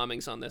Marathon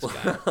bombings on this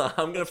guy.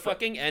 I'm gonna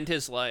Fucking end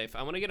his life.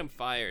 I want to get him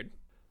fired.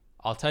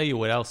 I'll tell you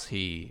what else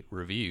he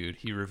reviewed.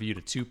 He reviewed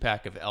a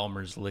 2-pack of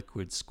Elmer's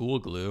liquid school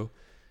glue.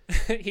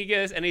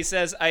 He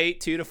says, I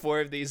eat 2 to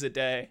 4 of these a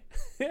day.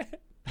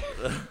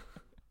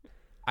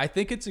 I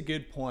think it's a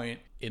good point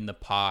in the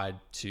pod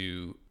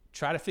to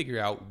try to figure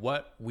out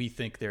what we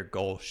think their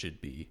goal should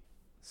be.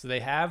 So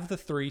they have the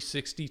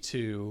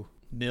 362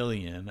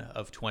 million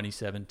of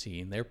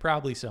 2017. They're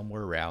probably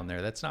somewhere around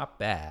there. That's not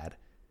bad.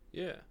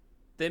 Yeah.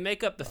 They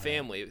make up the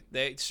family.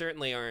 They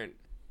certainly aren't.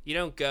 You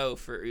don't go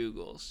for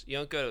oogles. You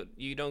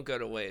don't go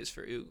to Ways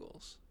for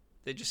oogles.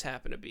 They just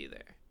happen to be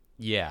there.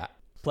 Yeah.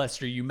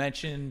 Plester, you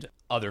mentioned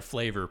other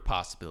flavor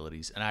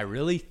possibilities, and I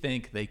really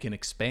think they can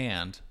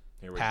expand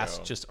Here we past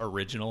go. just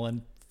original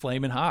and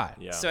flamin' hot.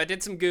 Yeah. So I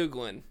did some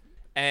Googling,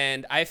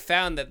 and I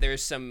found that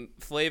there's some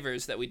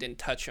flavors that we didn't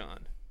touch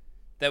on.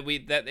 That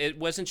it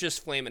wasn't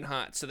just Flamin'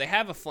 Hot. So they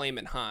have a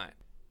Flamin' Hot,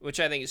 which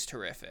I think is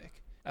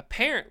terrific.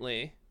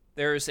 Apparently,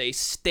 there's a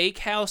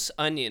steakhouse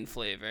onion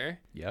flavor.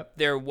 Yep.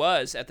 There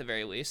was, at the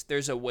very least.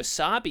 There's a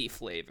wasabi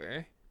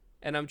flavor.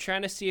 And I'm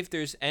trying to see if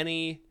there's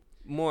any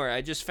more.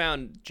 I just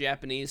found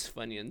Japanese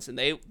Funyuns, and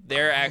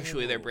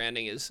their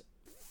branding is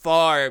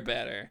far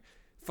better.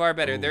 Far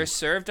better. They're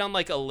served on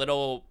like a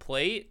little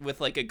plate with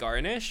like a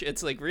garnish.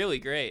 It's like really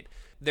great.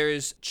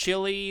 There's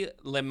chili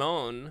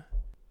limon,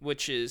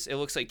 which it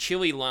looks like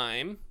chili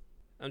lime.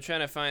 I'm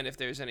trying to find if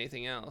there's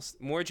anything else.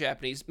 More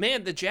Japanese.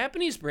 Man, the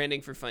Japanese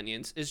branding for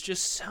Funyuns is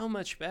just so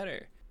much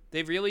better.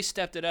 They've really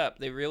stepped it up.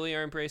 They really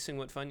are embracing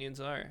what Funyuns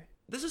are.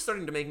 This is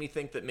starting to make me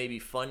think that maybe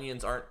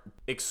Funyuns aren't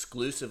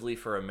exclusively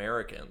for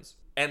Americans.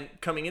 And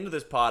coming into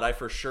this pod, I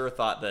for sure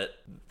thought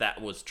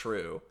that was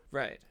true.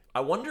 Right.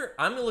 I wonder,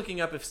 I'm looking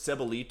up if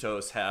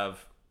Cebolitos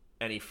have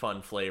any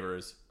fun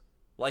flavors.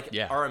 Like,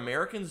 Yeah. Are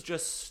Americans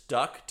just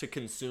stuck to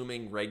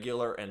consuming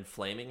regular and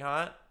flaming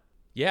hot?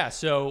 Yeah,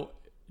 so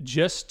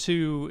just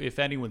to, if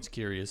anyone's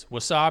curious,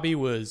 wasabi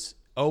was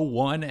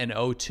 01 and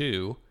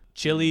 02.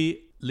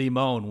 Chili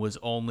limon was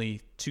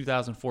only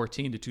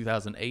 2014 to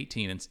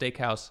 2018, and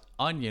steakhouse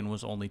onion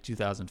was only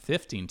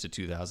 2015 to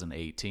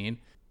 2018.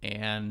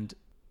 And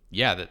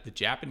yeah, the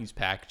Japanese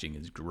packaging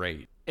is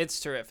great. It's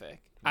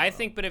terrific. I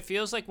think, but it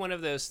feels like one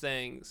of those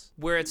things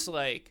where it's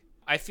like,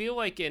 I feel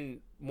like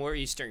in more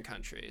Eastern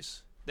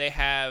countries, they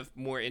have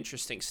more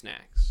interesting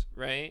snacks,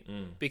 right?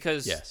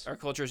 Because Yes. our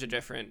cultures are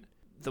different.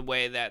 The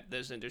way that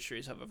those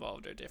industries have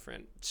evolved are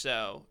different.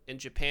 So in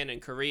Japan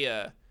and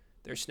Korea,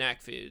 their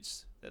snack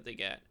foods that they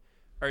get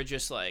are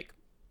just like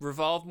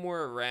revolve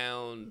more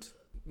around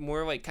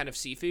more like kind of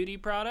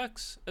seafoody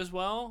products as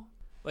well.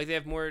 Like they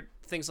have more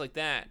things like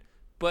that.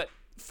 But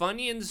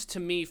Funyuns to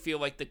me feel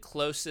like the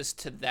closest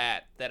to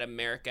that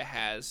America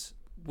has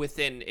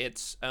within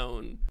its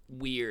own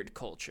weird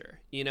culture.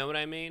 You know what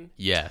I mean?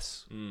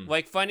 Yes.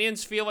 Like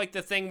Funyuns feel like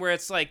the thing where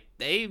it's like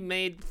they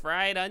made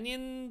fried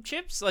onion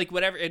chips, like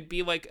whatever. It'd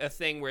be like a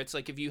thing where it's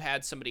like if you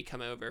had somebody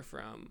come over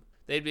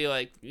they'd be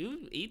like,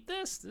 "You eat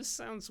this? This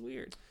sounds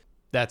weird."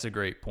 That's a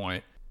great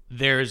point.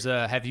 There's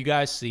have you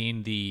guys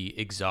seen the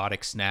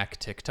exotic snack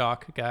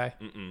TikTok guy?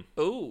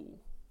 Ooh.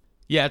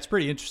 Yeah, it's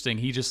pretty interesting.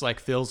 He just like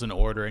fills an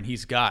order, and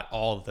he's got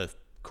all of the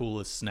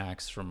coolest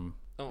snacks from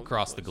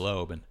across the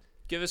globe. And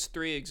give us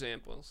 3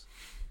 examples.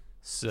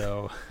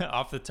 so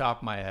off the top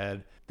of my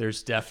head,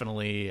 there's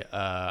definitely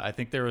I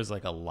think there was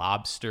like a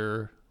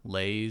lobster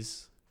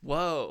Lay's.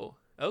 Whoa.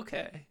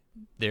 Okay.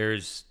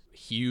 There's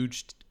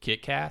huge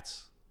Kit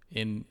Kats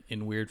in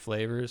weird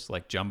flavors,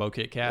 like jumbo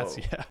Kit Kats.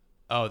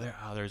 Whoa.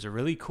 Yeah. There's a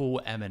really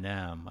cool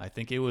M&M. I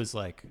think it was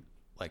like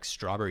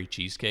strawberry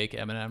cheesecake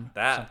M&M.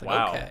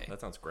 Wow. Okay.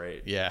 That sounds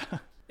great. Yeah.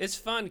 It's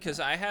fun because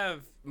I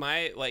have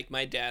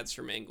my dad's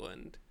from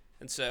England,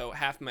 and so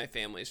half my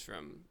family's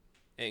from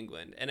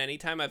England. And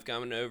anytime I've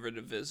gone over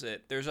to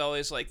visit, there's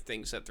always like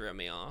things that throw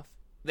me off.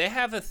 They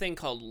have a thing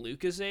called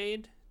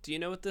Lucozade. Do you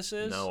know what this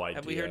is? No idea.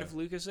 Have we heard of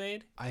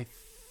Lucozade? I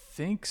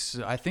think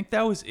so. I think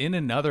that was in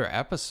another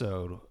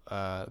episode.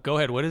 Go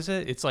ahead. What is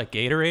it? It's like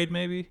Gatorade,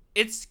 maybe?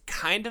 It's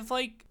kind of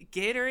like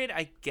Gatorade,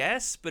 I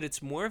guess, but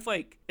it's more of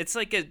like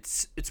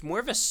it's more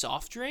of a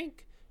soft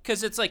drink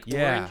because it's like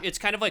orange. It's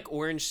kind of like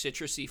orange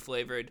citrusy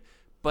flavored,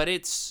 but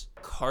it's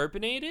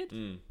carbonated.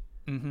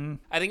 Mm-hmm.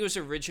 I think it was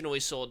originally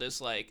sold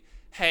as like,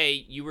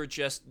 hey, you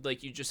just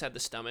had the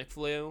stomach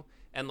flu,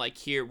 and like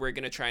here we're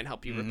gonna try and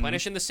help you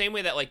replenish in the same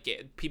way that like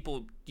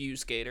people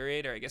use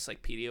Gatorade, or I guess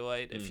like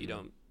Pedialyte if you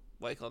don't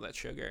like all that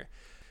sugar.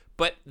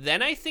 But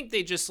then I think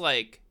they just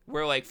like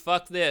were like,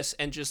 fuck this,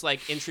 and just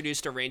like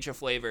introduced a range of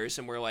flavors,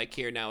 and we're like,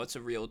 here, now it's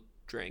a real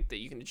drink that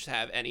you can just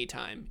have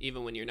anytime,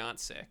 even when you're not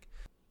sick.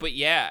 But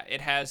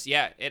it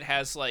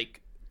has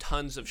like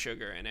tons of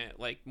sugar in it,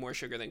 like more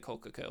sugar than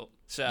Coca-Cola.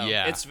 So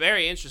it's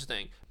very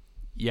interesting.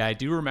 Yeah, I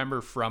do remember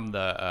from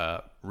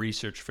the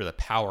research for the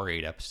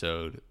Powerade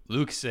episode,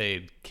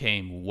 Lucozade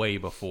came way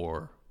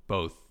before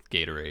both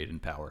Gatorade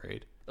and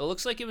Powerade. It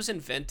looks like it was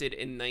invented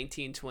in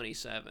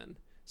 1927.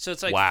 So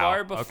it's like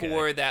far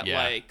before that,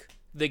 like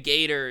the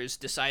Gators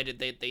decided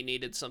they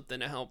needed something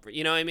to help.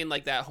 You know what I mean?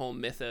 Like that whole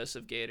mythos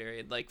of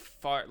Gatorade, like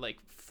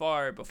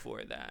far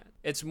before that.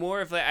 It's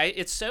more of like,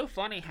 it's so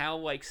funny how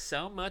like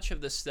so much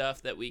of the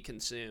stuff that we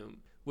consume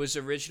was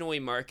originally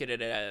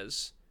marketed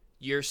as,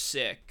 you're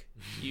sick,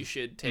 you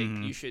should take,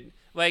 you should,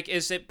 like,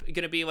 is it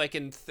going to be like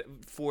in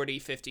 40,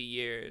 50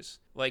 years,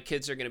 like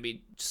kids are going to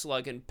be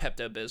slugging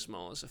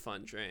Pepto-Bismol as a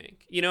fun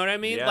drink? You know what I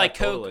mean? Yeah, like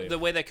totally. Coke, the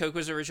way that Coke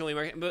was originally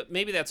marketed, but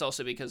maybe that's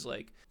also because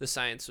like the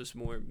science was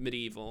more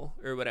medieval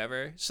or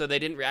whatever, so they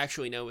didn't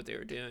actually know what they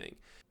were doing.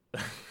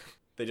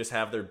 They just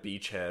have their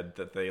beachhead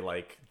that they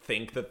like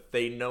think that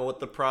they know what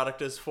the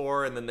product is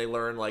for, and then they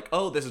learn like,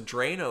 oh, this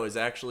Drano is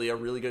actually a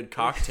really good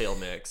cocktail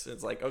mix.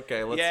 It's like,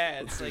 okay,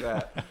 let's do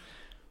that.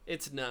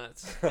 It's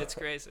nuts. It's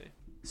crazy.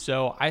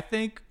 So I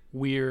think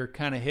we're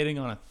kind of hitting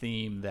on a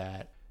theme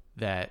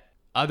that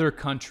other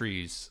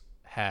countries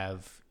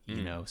have,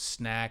 you know,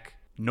 snack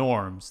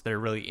norms that are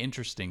really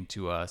interesting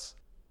to us,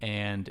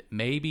 and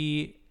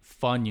maybe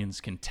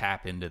Funyuns can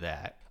tap into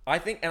that. I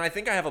think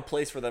I have a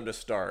place for them to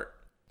start.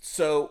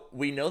 So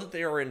we know that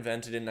they were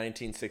invented in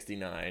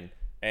 1969,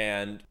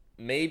 and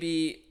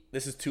maybe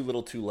this is too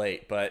little too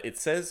late, but it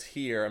says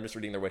here, I'm just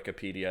reading their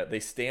Wikipedia, they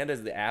stand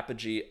as the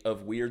apogee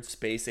of weird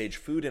space-age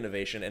food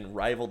innovation and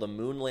rival the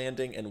moon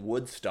landing and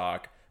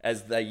Woodstock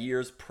as the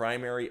year's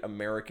primary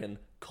American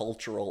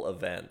cultural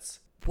events.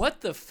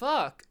 What the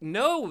fuck?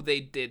 No,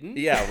 they didn't.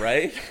 Yeah,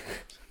 right?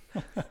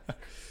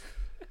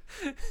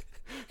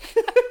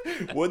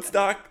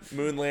 Woodstock,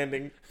 moon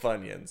landing,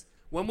 Funyuns.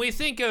 When we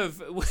think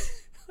of...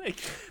 Like,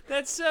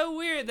 that's so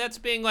weird. That's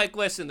being like,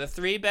 listen, the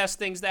 3 best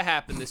things that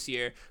happened this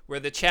year were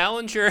the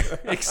Challenger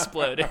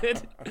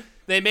exploded,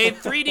 they made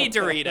 3D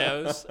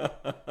Doritos,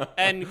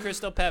 and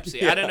Crystal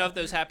Pepsi. I don't know if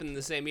those happened in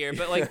the same year,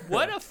 but like,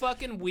 what a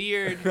fucking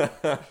weird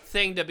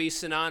thing to be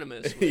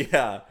synonymous with.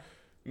 Yeah.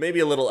 Maybe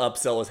a little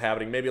upsell was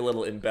happening. Maybe a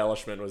little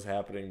embellishment was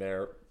happening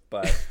there.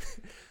 But,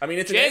 I mean,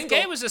 it's an JFK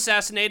angle. was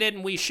assassinated,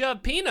 and we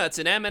shoved peanuts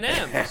in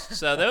M&Ms.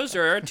 So those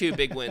are our 2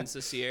 big wins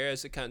this year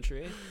as a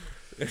country.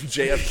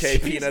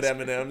 JFK peanut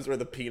M&Ms where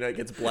the peanut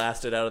gets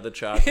blasted out of the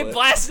chocolate. It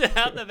blasted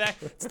out the back.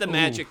 It's the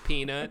magic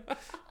peanut.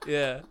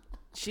 Yeah.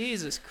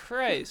 Jesus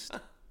Christ.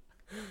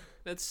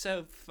 That's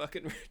so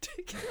fucking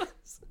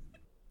ridiculous.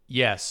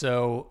 Yeah,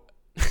 so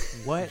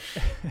what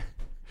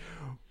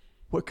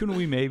can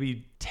we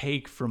maybe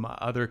take from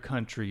other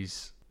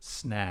countries'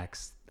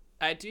 snacks?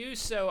 I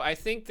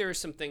think there are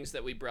some things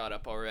that we brought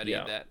up already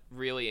that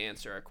really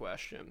answer our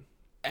question.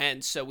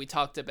 And so we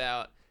talked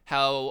about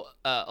how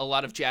a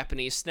lot of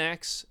Japanese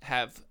snacks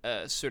have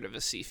sort of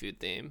a seafood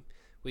theme.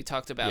 We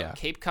talked about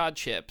Cape Cod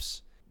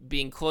chips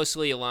being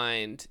closely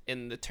aligned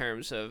in the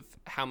terms of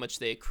how much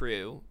they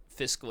accrue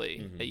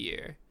fiscally a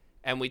year.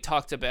 And we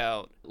talked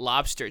about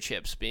lobster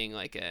chips being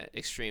like an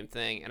extreme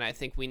thing. And I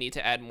think we need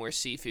to add more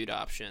seafood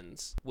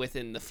options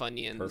within the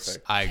Funyuns.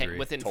 Perfect. I agree.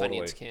 Within Totally.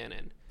 Funyuns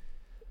canon.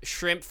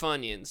 Shrimp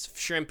Funyuns.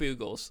 Shrimp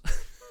oogles.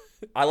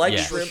 I like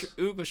Yes. shrimp.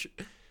 Oogles.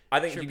 I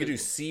think you could do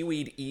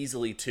seaweed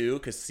easily too,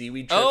 because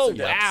seaweed chips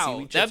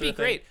That'd be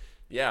great.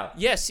 Yeah.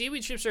 Yeah,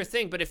 seaweed chips are a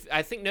thing, but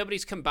I think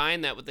nobody's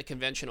combined that with the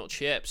conventional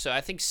chip. So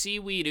I think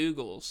seaweed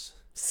oogles.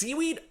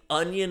 Seaweed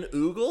onion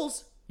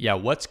oogles? Yeah,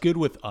 what's good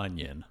with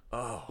onion?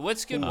 Oh,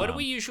 What's good? What do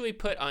we usually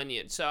put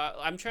onion? So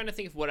I'm trying to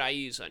think of what I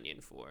use onion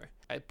for.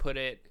 I put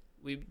it.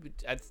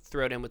 I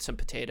throw it in with some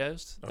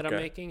potatoes that I'm Okay.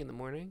 making in the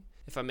morning.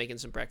 If I'm making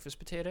some breakfast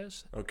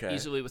potatoes, Okay.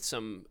 Usually with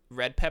some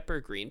red pepper,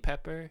 green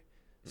pepper,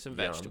 some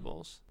Yum.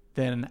 vegetables.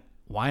 Then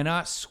why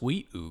not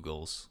sweet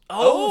oogles?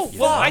 Oh,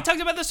 well, fuck. I talked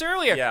about this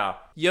earlier. Yeah.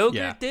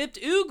 Yogurt dipped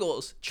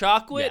oogles,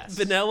 chocolate, Yes.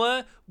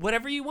 vanilla,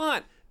 whatever you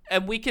want,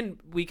 and we can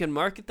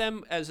market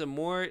them as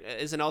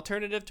an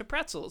alternative to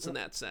pretzels in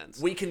that sense.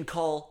 We can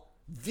call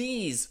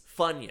these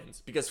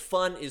Funyuns because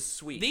fun is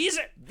sweet. These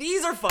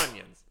are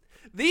Funyuns.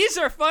 These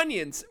are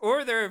Funyuns,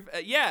 or they're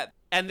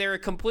and they're a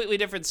completely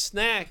different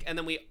snack, and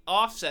then we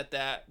offset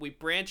that, we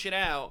branch it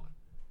out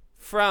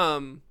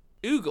from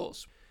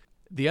oogles.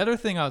 The other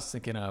thing I was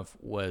thinking of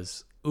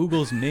was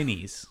oogles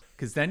minis,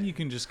 because then you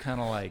can just kind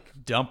of like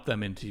dump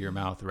them into your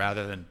mouth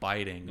rather than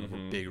biting with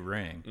a big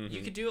ring.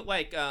 You could do it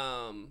like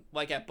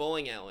at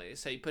bowling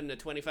alleys. How you put in a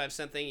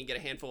 25-cent thing, you get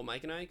a handful of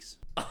Mike and Ike's.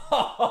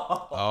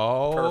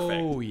 Oh,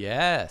 Perfect.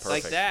 yes.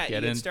 Like that.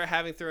 Get You in- can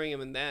start throwing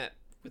them in that.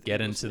 With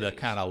Get Oogles into the minis.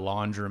 kind of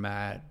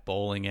laundromat,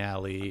 bowling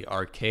alley,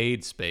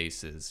 arcade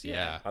spaces.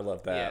 Yeah. I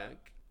love that. Yeah.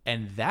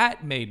 And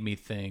that made me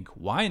think,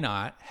 why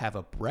not have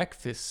a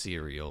breakfast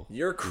cereal?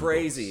 You're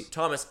crazy.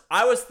 Thomas,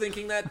 I was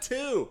thinking that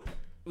too.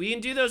 We can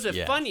do those with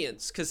Yes.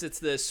 Funyuns because it's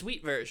the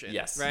sweet version.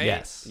 Yes. Right?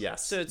 Yes.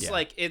 Yes. So it's Yeah.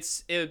 like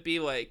it would be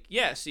like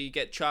so you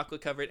get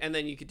chocolate covered and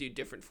then you could do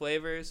different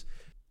flavors.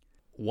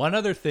 One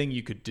other thing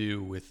you could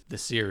do with the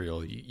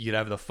cereal, you'd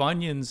have the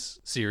Funyuns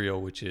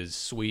cereal, which is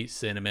sweet,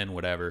 cinnamon,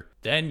 whatever.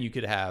 Then you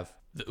could have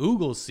the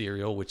Oogles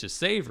cereal, which is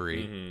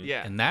savory.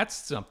 Yeah. And that's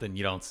something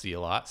you don't see a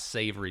lot,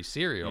 savory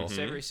cereal.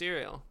 Savory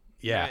cereal.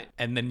 Yeah. Right.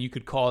 And then you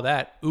could call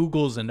that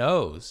Oogles and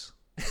O's.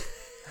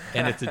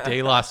 And it's a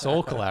De La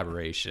Soul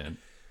collaboration,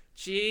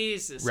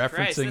 Jesus Christ,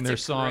 referencing that's their a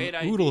song great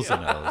idea. Oodles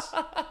and O's.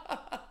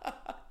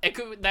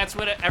 That's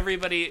what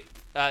everybody.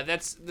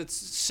 That's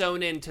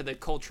sewn into the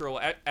cultural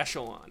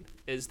echelon.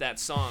 Is that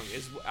song?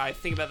 I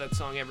think about that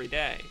song every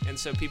day, and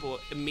so people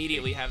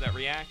immediately have that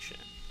reaction.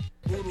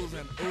 Oodles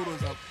and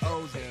oodles of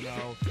O's, you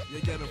know. You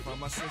get them from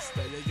my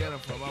sister, you get them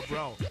from my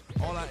bro.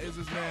 All I is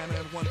man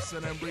and once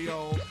an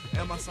embryo.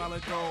 And my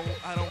solid gold,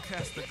 I don't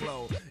cast the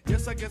glow.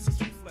 Yes, I guess it's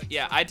reflex.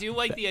 Yeah, I do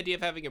like the idea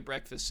of having a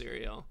breakfast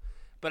cereal,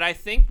 but I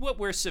think what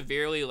we're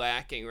severely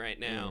lacking right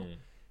now,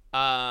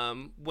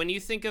 when you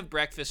think of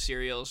breakfast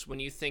cereals, when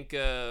you think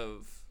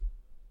of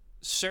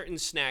certain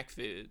snack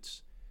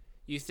foods,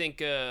 you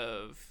think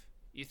of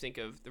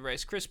the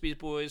Rice Krispies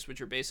Boys, which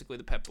are basically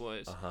the Pep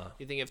Boys.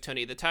 You think of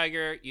Tony the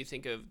Tiger. You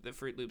think of the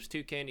Fruit Loops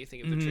Toucan. You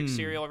think of the Trick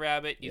Cereal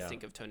Rabbit. You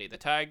think of Tony the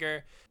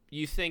Tiger.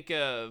 You think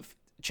of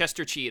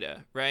Chester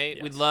Cheetah, right?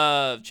 Yes. We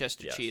love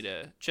Chester Yes.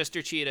 Cheetah.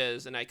 Chester Cheetah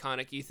is an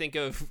iconic. You think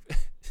of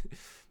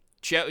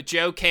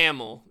Joe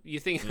Camel. You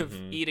think of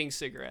eating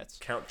cigarettes.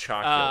 Count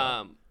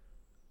Chocula.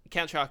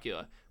 Count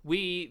Chocula.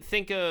 We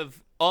think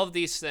of all of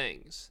these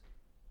things,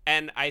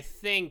 and I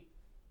think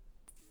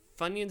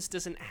Funyuns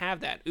doesn't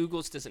have that.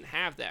 Oogles doesn't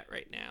have that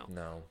right now.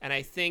 No. And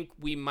I think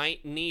we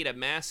might need a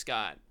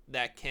mascot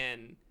that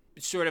can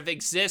sort of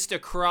exist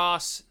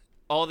across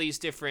all these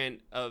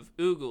different of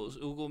Oogles,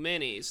 Oogle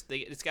minis.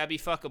 It's got to be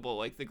fuckable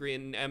like the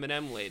green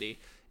M&M lady.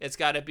 It's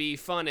got to be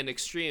fun and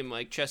extreme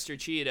like Chester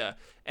Cheetah,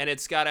 and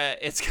it's got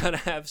to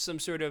have some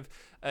sort of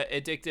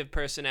addictive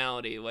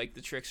personality like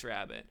the Trix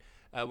Rabbit,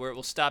 where it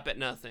will stop at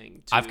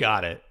nothing. I've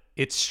got it.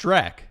 It's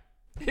Shrek.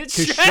 It's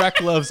Because Shrek.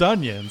 Shrek loves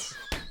onions.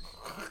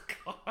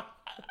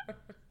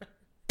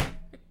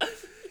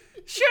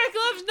 Shrek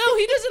loves. No,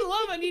 he doesn't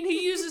love onion.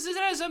 He uses it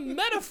as a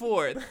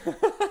metaphor.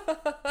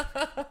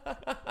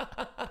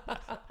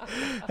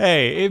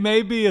 Hey, it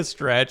may be a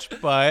stretch,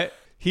 but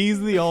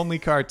he's the only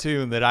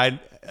cartoon that I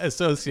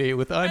associate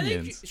with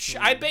onions.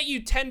 I bet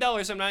you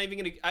 $10. I'm not even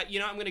gonna.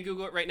 I'm gonna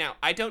Google it right now.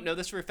 I don't know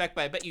this for a fact,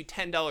 but I bet you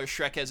 $10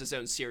 Shrek has his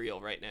own cereal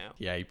right now.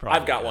 Yeah, he probably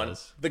I've got one.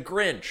 does. The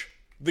Grinch.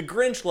 The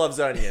Grinch loves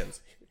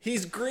onions.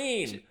 He's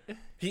green.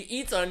 He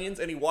eats onions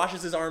and he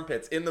washes his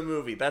armpits in the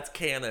movie. That's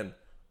canon.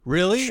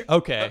 Really?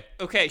 Okay.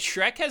 Okay,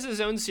 Shrek has his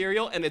own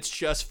cereal, and it's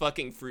just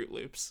fucking Fruit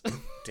Loops.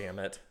 Damn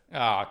it.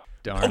 Oh,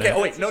 darn Okay, it.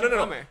 oh wait, no.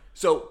 bummer.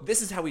 So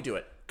this is how we do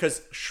it.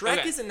 Because Shrek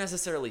Okay. isn't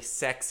necessarily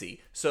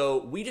sexy.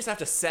 So we just have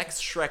to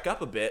sex Shrek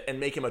up a bit and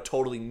make him a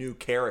totally new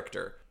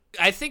character.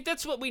 I think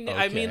that's what we.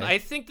 I mean, Okay. I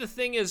think the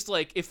thing is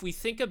like if we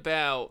think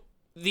about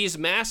these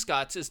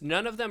mascots, is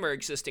none of them are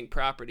existing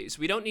properties.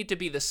 We don't need to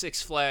be the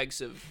Six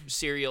Flags of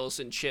cereals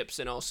and chips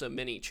and also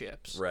mini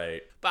chips.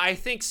 Right. But I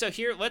think so.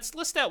 Here, let's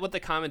list out what the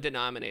common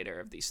denominator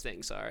of these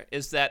things are.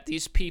 Is that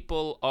these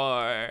people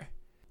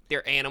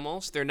they're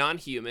animals. They're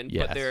non-human,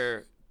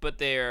 Yes. but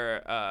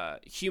they're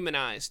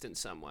humanized in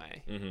some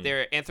way.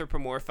 They're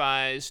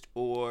anthropomorphized,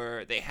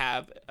 or they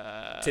have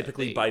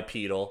Typically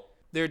bipedal.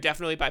 They're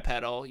definitely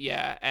bipedal,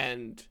 yeah,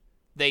 and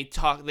they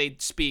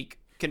speak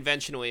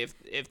conventionally.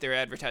 If they're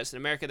advertised in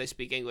America, they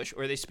speak English,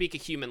 or they speak a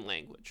human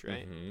language,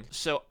 right?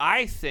 So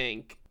I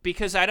think,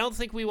 because I don't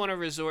think we want to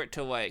resort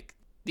to like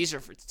These are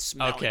for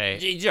smelly. Okay.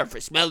 These are for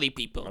smelly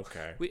people.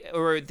 Okay.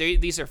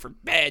 These are for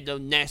bad,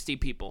 nasty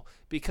people.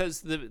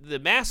 Because the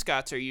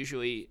mascots are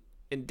usually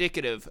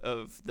indicative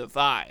of the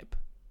vibe,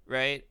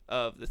 right?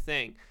 Of the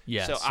thing.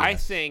 Yes, So yes.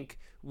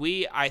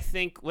 I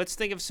think let's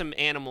think of some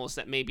animals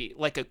that maybe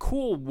like a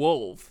cool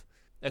wolf.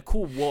 A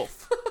cool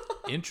wolf.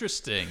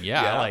 Interesting.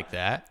 Yeah, Yeah. I like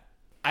that.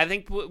 I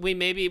think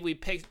we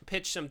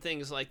pitch some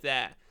things like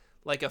that.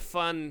 Like a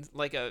fun,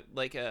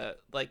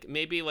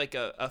 maybe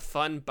a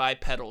fun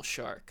bipedal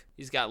shark.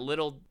 He's got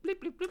little bleep,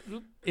 bleep, bleep,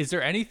 bloop. Is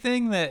there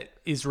anything that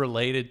is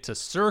related to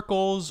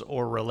circles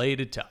or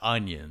related to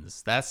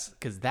onions?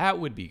 Because that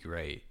would be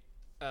great.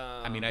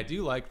 I mean, I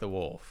do like the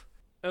wolf.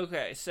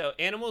 Okay, so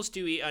animals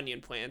do eat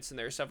onion plants, and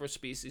there are several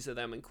species of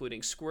them,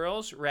 including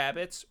squirrels,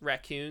 rabbits,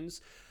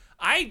 raccoons.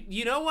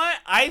 You know what?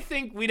 I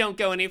think we don't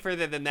go any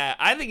further than that.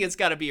 I think it's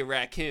got to be a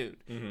raccoon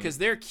because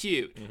they're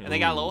cute and they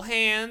got little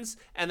hands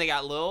and they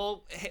got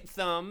little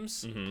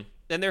thumbs and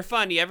they're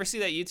fun. You ever see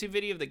that YouTube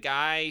video of the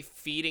guy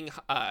feeding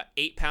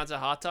 8 pounds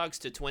of hot dogs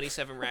to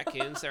 27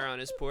 raccoons there on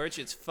his porch?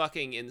 It's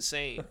fucking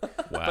insane.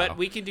 Wow. But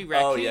we can do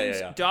raccoons,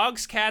 Oh, yeah.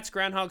 dogs, cats,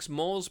 groundhogs,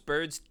 moles,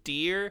 birds,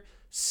 deer.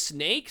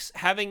 Snakes,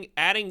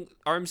 adding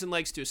arms and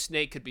legs to a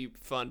snake could be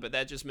fun, but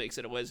that just makes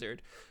it a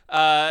wizard.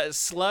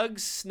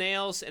 Slugs,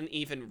 snails, and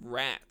even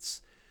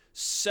rats.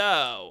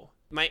 So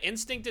my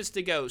instinct is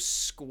to go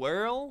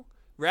squirrel.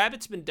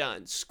 Rabbit's been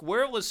done.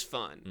 Squirrel is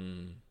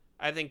fun.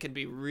 I think can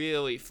be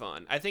really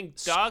fun. I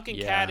think dog and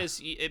cat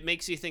it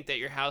makes you think that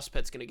your house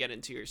pet's gonna get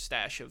into your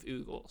stash of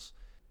oogles.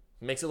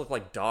 Makes it look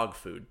like dog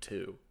food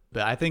too.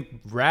 But I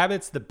think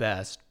rabbit's the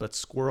best, but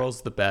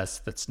squirrel's the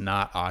best that's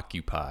not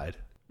occupied.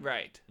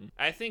 Right.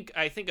 I think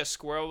a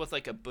squirrel with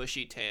like a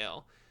bushy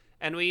tail,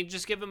 and we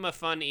just give him a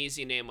fun,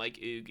 easy name like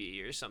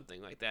Oogie or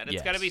something like that.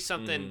 It's got to be Yes.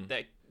 something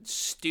that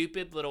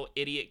stupid little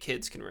idiot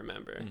kids can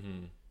remember.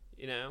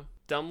 You know,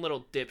 dumb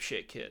little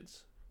dipshit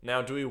kids.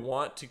 Now, do we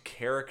want to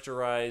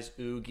characterize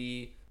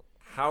Oogie?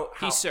 How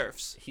He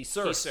surfs. He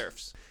surfs. He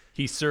surfs.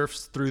 He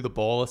surfs through the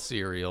bowl of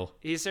cereal.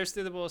 He surfs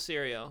through the bowl of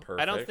cereal.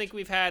 I don't Perfect. think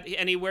we've had,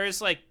 and he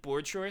wears like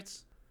board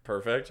shorts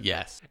Perfect.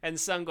 Yes. and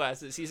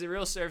sunglasses. He's a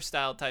real surf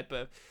style type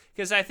of.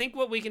 Because I think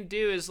what we can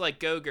do is like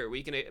Gogurt.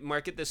 We can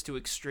market this to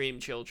extreme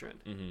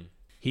children.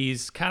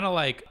 He's kind of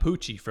like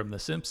Poochie from The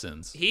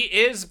Simpsons. He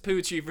is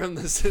Poochie from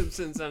The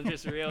Simpsons. I'm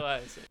just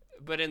realizing.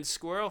 But in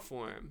squirrel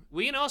form,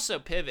 we can also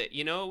pivot.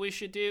 You know what we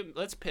should do?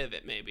 Let's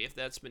pivot maybe if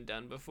that's been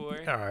done before.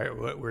 All right,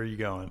 where are you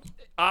going?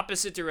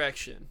 Opposite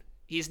direction.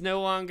 He's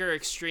no longer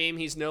extreme.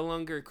 He's no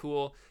longer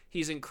cool.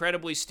 He's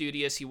incredibly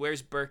studious. He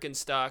wears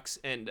Birkenstocks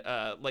and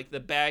like the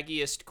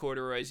baggiest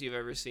corduroys you've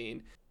ever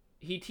seen.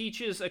 He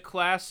teaches a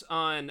class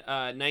on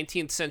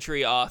 19th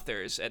century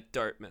authors at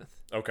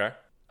Dartmouth. Okay.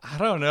 I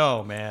don't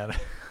know, man.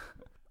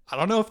 I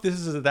don't know if this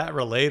is that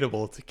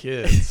relatable to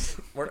kids.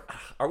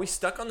 Are we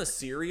stuck on the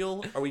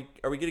cereal? Are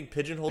we getting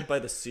pigeonholed by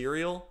the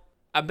cereal?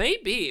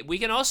 Maybe. We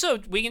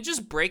can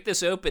just break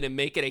this open and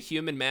make it a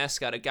human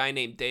mascot, a guy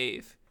named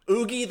Dave.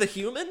 Oogie the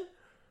human?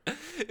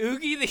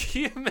 Oogie the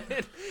human.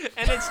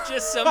 And it's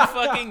just some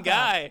fucking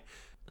guy.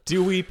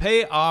 Do we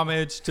pay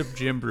homage to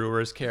Jim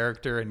Brewer's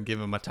character and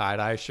give him a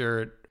tie-dye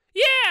shirt?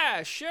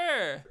 Yeah,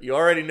 sure. You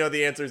already know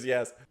the answer is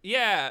yes.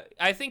 Yeah,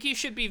 I think he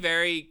should be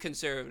very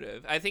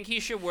conservative. I think he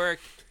should work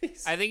in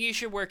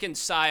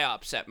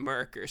psyops at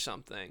Merck or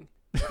something.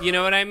 You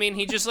know what I mean?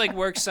 He just like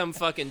works some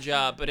fucking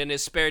job, but in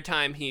his spare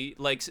time he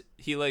likes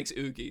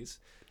oogies.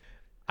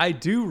 I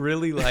do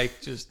really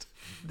like just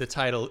the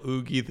title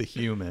Oogie the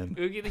Human.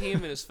 Oogie the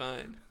human is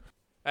fine.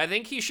 I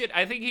think he should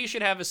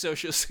have a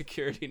social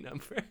security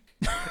number.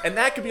 And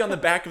that could be on the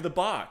back of the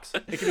box.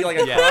 It could be like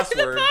a The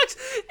crossword. box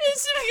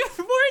is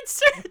a word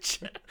search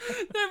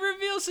that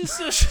reveals his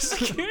social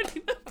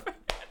security number.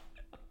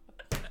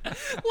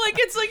 Like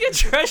it's like a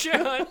treasure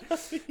hunt,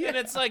 and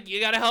it's like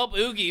you gotta help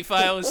Oogie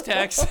file his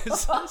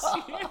taxes this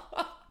year.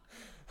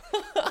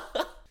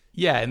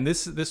 Yeah, and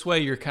this way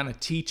you're kind of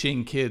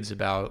teaching kids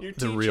about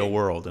the real teaching.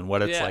 world and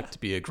what it's Yeah. like to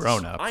be a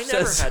grown-up. I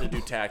never had to do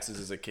taxes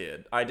as a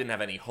kid. I didn't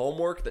have any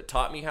homework that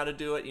taught me how to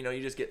do it. You know,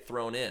 you just get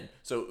thrown in.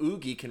 So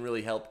Oogie can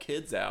really help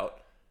kids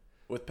out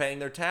with paying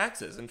their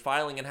taxes and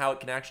filing and how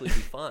it can actually be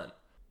fun.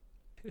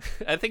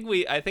 I think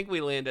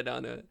we landed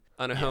on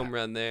a home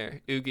run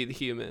there. Oogie the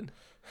human.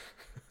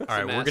 All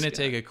right, we're going to mascot.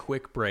 take a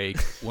quick break.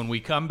 When we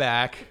come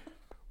back,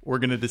 we're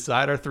going to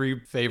decide our 3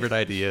 favorite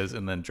ideas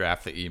and then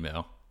draft the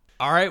email.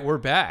 All right, we're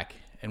back,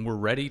 and we're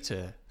ready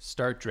to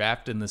start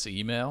drafting this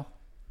email.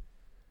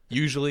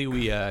 Usually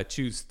we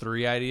choose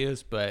 3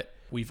 ideas, but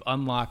we've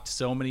unlocked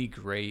so many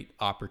great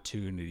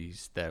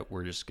opportunities that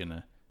we're just going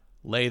to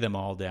lay them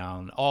all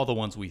down, all the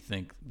ones we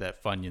think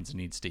that Funyuns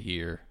needs to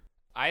hear.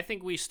 I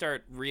think we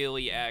start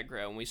really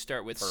aggro, and we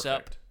start with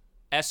Perfect.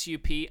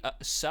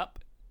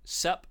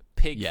 sup,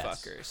 pig Yes.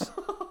 fuckers.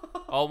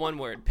 All one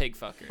word, pig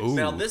fuckers. Ooh.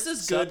 Now, this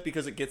is Sup, good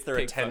because it gets their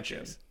pig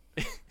attention. fuckers.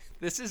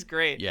 This is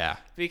great. Yeah.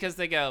 Because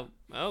they go,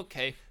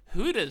 okay,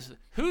 who does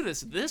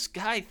this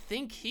guy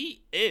think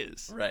he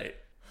is? Right.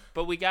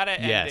 But we gotta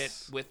end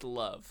Yes. it with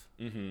love.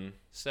 Mm-hmm.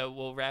 So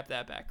we'll wrap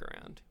that back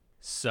around.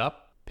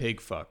 Sup, pig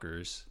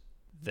fuckers.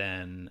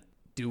 then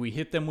do we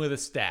hit them with a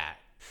stat?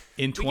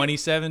 In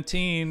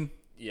 2017.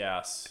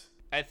 Yes.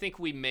 I think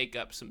we make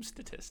up some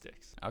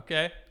statistics.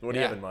 Okay. What do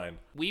you have in mind?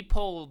 We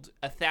polled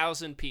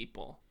 1,000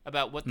 people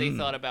about what they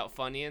thought about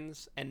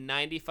Funyuns, and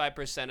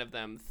 95% of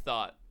them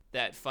thought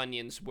that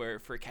Funyuns were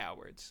for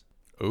cowards.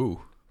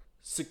 Ooh.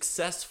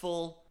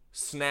 Successful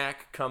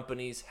snack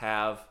companies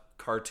have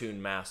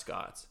cartoon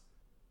mascots.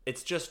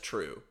 It's just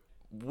true.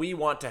 We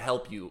want to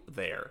help you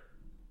there.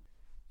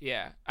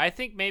 Yeah, I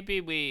think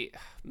maybe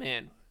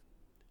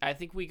I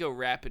think we go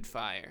rapid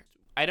fire.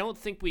 I don't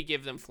think we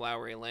give them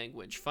flowery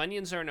language.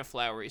 Funyuns aren't a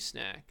flowery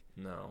snack.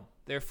 No.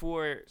 They're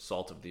for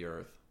Salt of the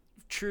earth.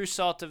 true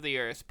salt of the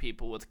earth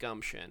people with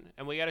gumption.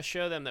 And we got to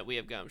show them that we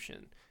have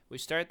gumption. We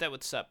start that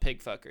with sup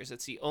pig fuckers.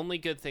 That's the only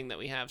good thing that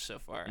we have so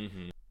far.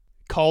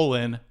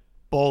 Colon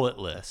bullet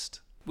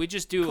list. We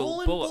just do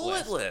a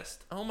bullet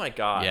list. Oh my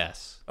god.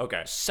 Yes.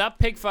 Okay. Sup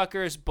pig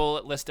fuckers,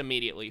 bullet list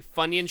immediately.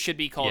 Funyuns should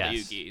be called Yes.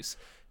 Oogies.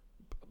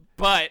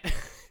 But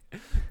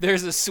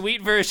there's a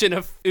sweet version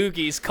of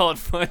Oogies called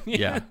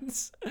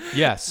Funyuns.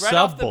 Yes. Right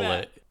off Sub the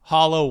bullet.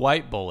 Hollow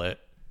white bullet.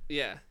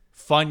 Yeah.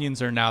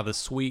 Funyuns are now the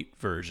sweet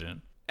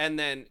version. And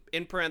then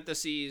in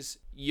parentheses,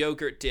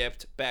 yogurt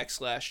dipped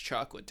 /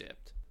 chocolate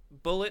dipped.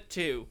 Bullet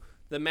 2.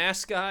 The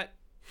mascot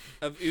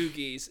of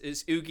Oogies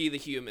is Oogie the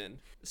human.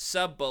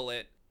 Sub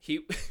bullet.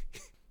 He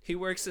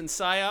works in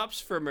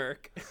PsyOps for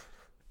Merck.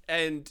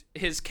 And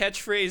his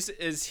catchphrase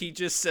is he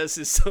just says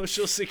his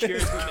social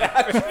security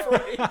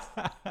number.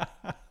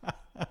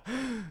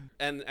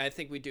 And I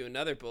think we do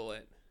another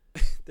bullet.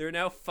 There are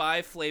now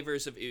 5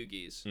 flavors of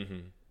Oogies.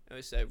 I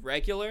would say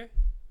regular.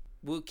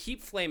 We'll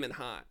keep flaming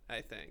hot,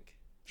 I think.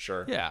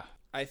 Sure. Yeah.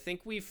 I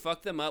think we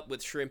fuck them up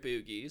with shrimp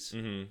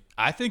Oogies.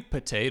 I think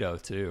potato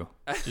too.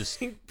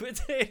 Just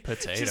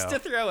Potato. Just to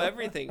throw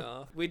everything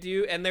off. We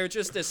do, and they're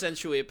just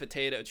essentially a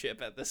potato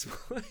chip at this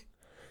point.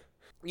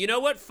 You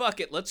know what? Fuck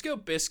it. Let's go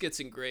biscuits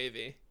and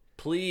gravy.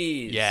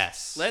 Please.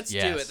 yes. Let's do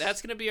it.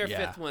 That's going to be our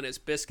Yeah. 5th one is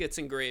biscuits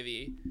and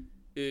gravy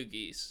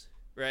Oogies,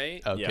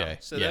 right? Okay. Yeah.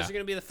 So those are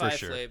going to be the 5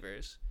 sure.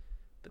 flavors.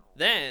 But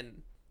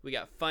then we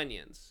got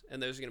Funyuns,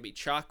 and there's going to be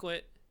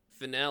chocolate,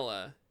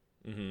 vanilla,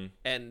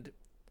 and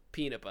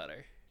peanut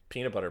butter.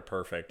 Peanut butter,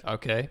 perfect.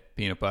 Okay.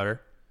 Peanut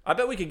butter. I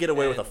bet we could get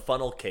away with a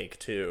funnel cake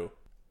too.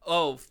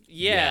 Oh,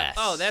 yeah. Yes.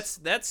 Oh,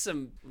 that's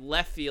some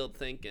left field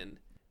thinking.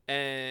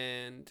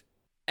 And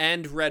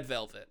red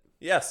velvet.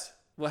 Yes.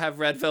 We'll have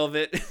red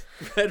velvet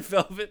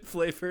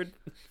flavored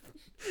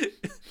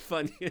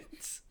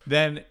Funyuns.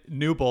 Then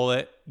new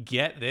bullet.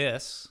 Get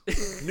this.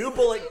 New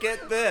bullet,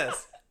 get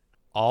this.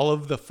 All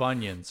of the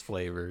Funyuns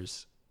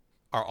flavors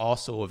are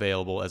also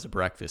available as a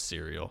breakfast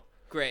cereal.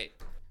 Great.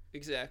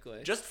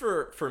 Exactly. Just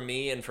for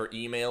me and for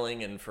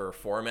emailing and for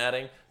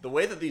formatting, the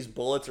way that these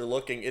bullets are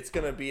looking, it's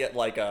going to be at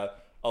like a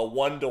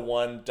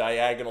 1-to-1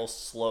 diagonal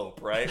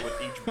slope, right?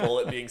 With each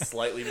bullet being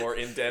slightly more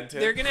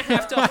indented. They're going to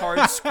have to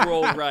hard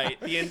scroll right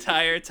the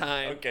entire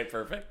time. Okay,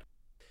 perfect.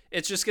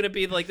 It's just going to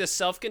be like this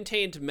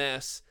self-contained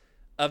mess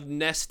of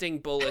nesting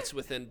bullets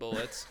within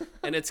bullets.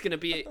 And it's going to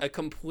be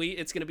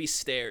it's going to be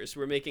stairs.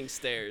 We're making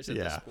stairs at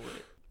this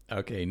point.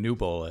 Okay, new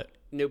bullet.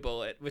 New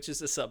bullet, which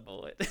is a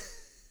sub-bullet.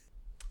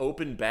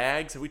 Open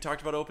bags. Have we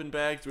talked about open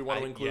bags? Do we want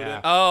to include yeah.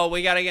 it? Oh,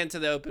 we got to get into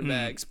the open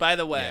bags. By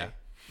the way, Yeah.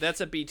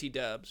 that's a BT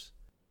dubs.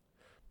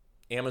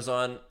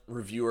 Amazon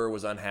reviewer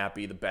was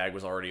unhappy. The bag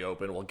was already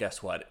open. Well,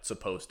 guess what? It's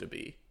supposed to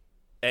be.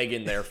 Egg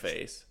in their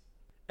face.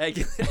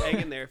 Egg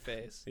in their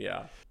face.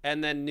 Yeah.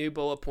 And then new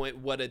bullet point,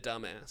 what a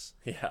dumbass.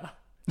 Yeah.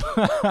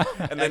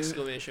 And then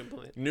Exclamation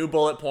point. new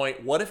bullet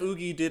point, what if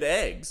Oogie did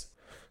eggs?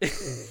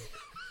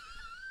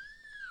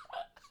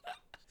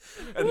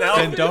 And now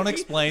Then don't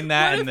explain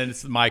that, and then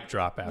it's the mic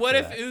drop after What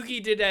if that.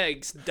 Oogie did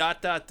eggs? ...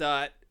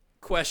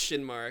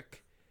 Question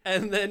mark.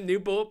 And then new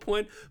bullet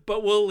point,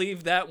 but we'll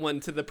leave that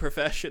one to the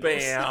professionals.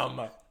 Bam.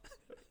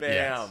 Bam.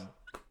 Yes.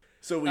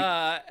 So we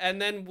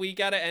And then we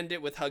got to end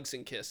it with hugs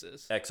and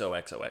kisses.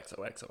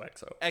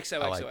 XOXOXOXOXO.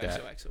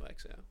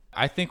 XOXOXOXOXO.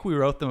 I think we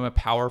wrote them a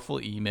powerful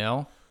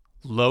email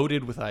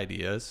loaded with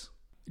ideas.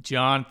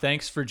 John,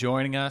 thanks for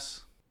joining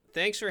us.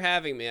 Thanks for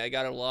having me. I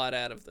got a lot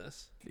out of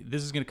this.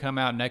 This is going to come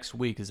out next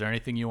week. Is there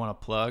anything you want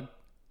to plug?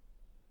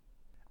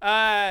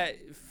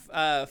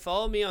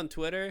 Follow me on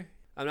Twitter.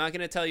 I'm not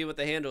going to tell you what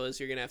the handle is.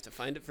 You're going to have to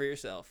find it for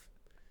yourself.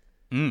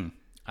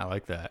 I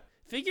like that.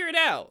 Figure it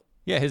out.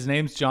 Yeah, his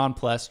name's John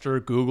Plester.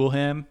 Google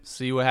him.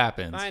 See what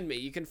happens. Find me.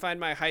 You can find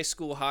my high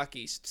school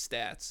hockey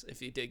stats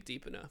if you dig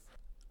deep enough.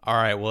 All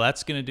right, well,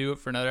 that's going to do it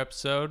for another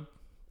episode.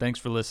 Thanks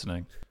for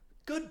listening.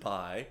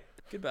 Goodbye.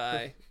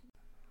 Goodbye.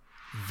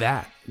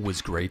 That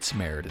was Great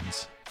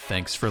Samaritans.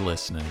 Thanks for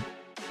listening.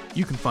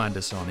 You can find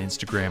us on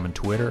Instagram and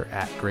Twitter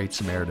at Great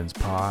Samaritans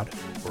Pod,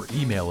 or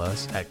email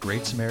us at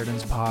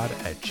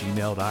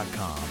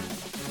greatsamaritans.pod@gmail.com.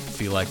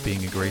 Feel like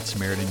being a Great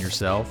Samaritan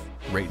yourself?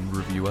 Rate and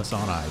review us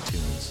on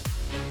iTunes.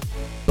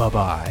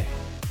 Bye-bye.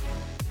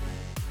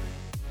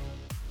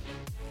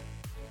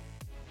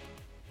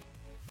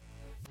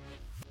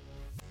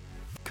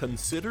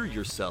 Consider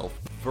yourself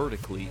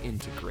vertically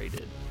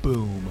integrated.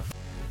 Boom.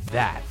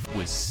 That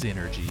was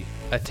synergy.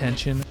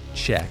 Attention,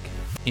 Check.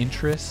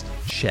 Interest?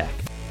 Check.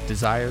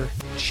 Desire?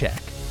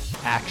 Check.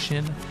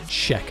 Action?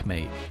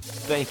 Checkmate.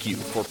 Thank you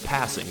for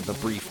passing the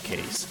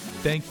briefcase.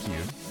 Thank you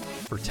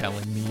for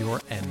telling me your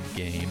end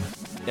game.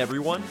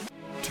 Everyone,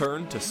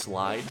 turn to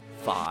slide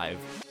 5.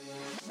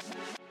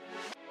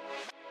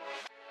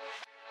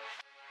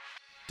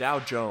 Dow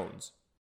Jones,